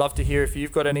to hear if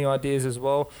you've got any ideas as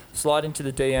well. Slide into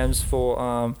the DMs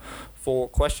for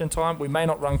question time. We may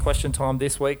not run question time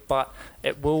this week, but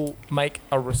it will make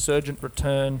a resurgent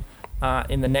return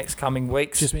in the next coming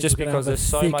weeks, just because there's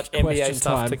so much NBA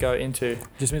stuff to go into.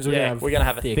 Just means we're going to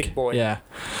have a thick boy. Yeah.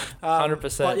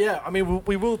 100%. But yeah, I mean,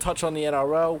 we will touch on the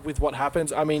NRL with what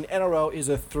happens. I mean, NRL is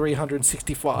a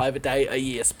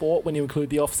 365-a-year sport when you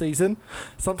include the off-season.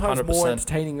 Sometimes 100%. More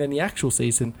entertaining than the actual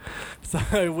season.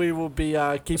 So we will be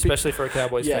keeping... Especially for a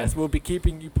Cowboys fan. Yes, we'll be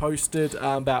keeping you posted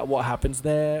about what happens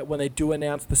there when they do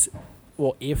announce the...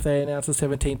 Or if they announce the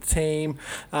 17th team,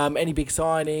 any big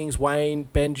signings, Wayne,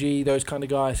 Benji, those kind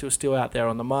of guys who are still out there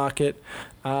on the market.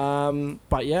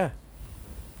 But yeah.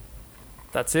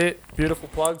 That's it. Beautiful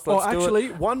plugs. Let's do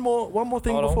it. one more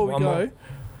thing before we go.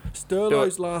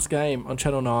 Sterlo's last game on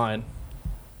Channel 9.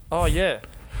 Oh, yeah.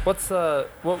 What's what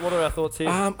are our thoughts here?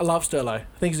 I love Sterlo. I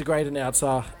think he's a great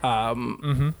announcer.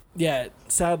 Yeah,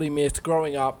 sadly missed.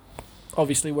 Growing up,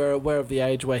 obviously we're aware of the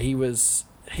age where he was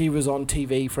on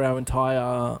TV for our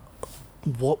entire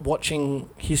watching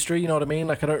history, you know what I mean?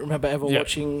 Like, I don't remember ever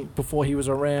watching before he was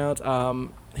around.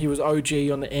 He was OG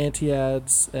on the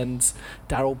Anti-Ads and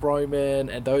Daryl Broman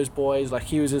and those boys. Like,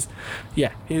 he was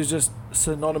just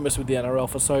synonymous with the NRL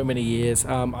for so many years.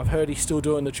 I've heard he's still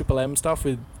doing the Triple M stuff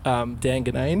with Dan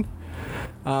Ganane.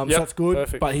 So that's good.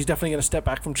 Perfect. But he's definitely going to step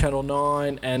back from Channel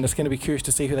 9, and it's going to be curious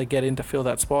to see who they get in to fill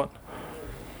that spot.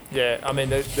 Yeah, I mean,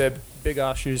 they're big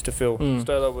ass shoes to fill.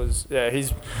 Sterlo was,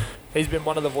 he's been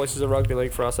one of the voices of rugby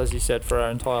league for us, as you said, for our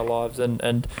entire lives,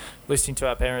 and listening to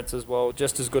our parents as well,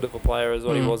 just as good of a player as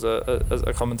what he was as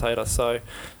a commentator. So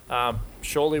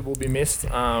surely will be missed.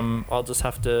 I'll just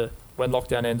have to, when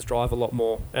lockdown ends, drive a lot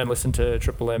more and listen to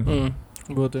Triple M.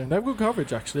 Will do. They have good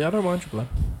coverage, actually. I don't mind Triple M.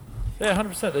 Yeah,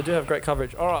 100%. They do have great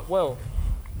coverage. All right, well,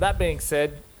 that being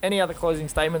said, any other closing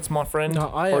statements, my friend? No,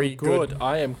 I am good.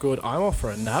 I am good. I'm off for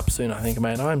a nap soon, I think,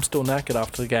 man. I'm still knackered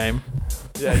after the game.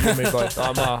 Yeah, you and me both.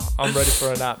 I'm ready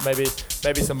for a nap. Maybe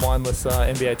some mindless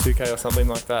NBA 2K or something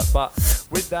like that. But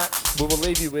with that, we will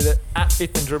leave you with it at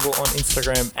Fifth and Dribble on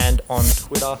Instagram and on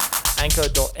Twitter.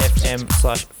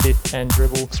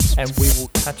 Anchor.fm/5and-dribble, and we will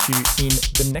catch you in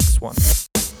the next one.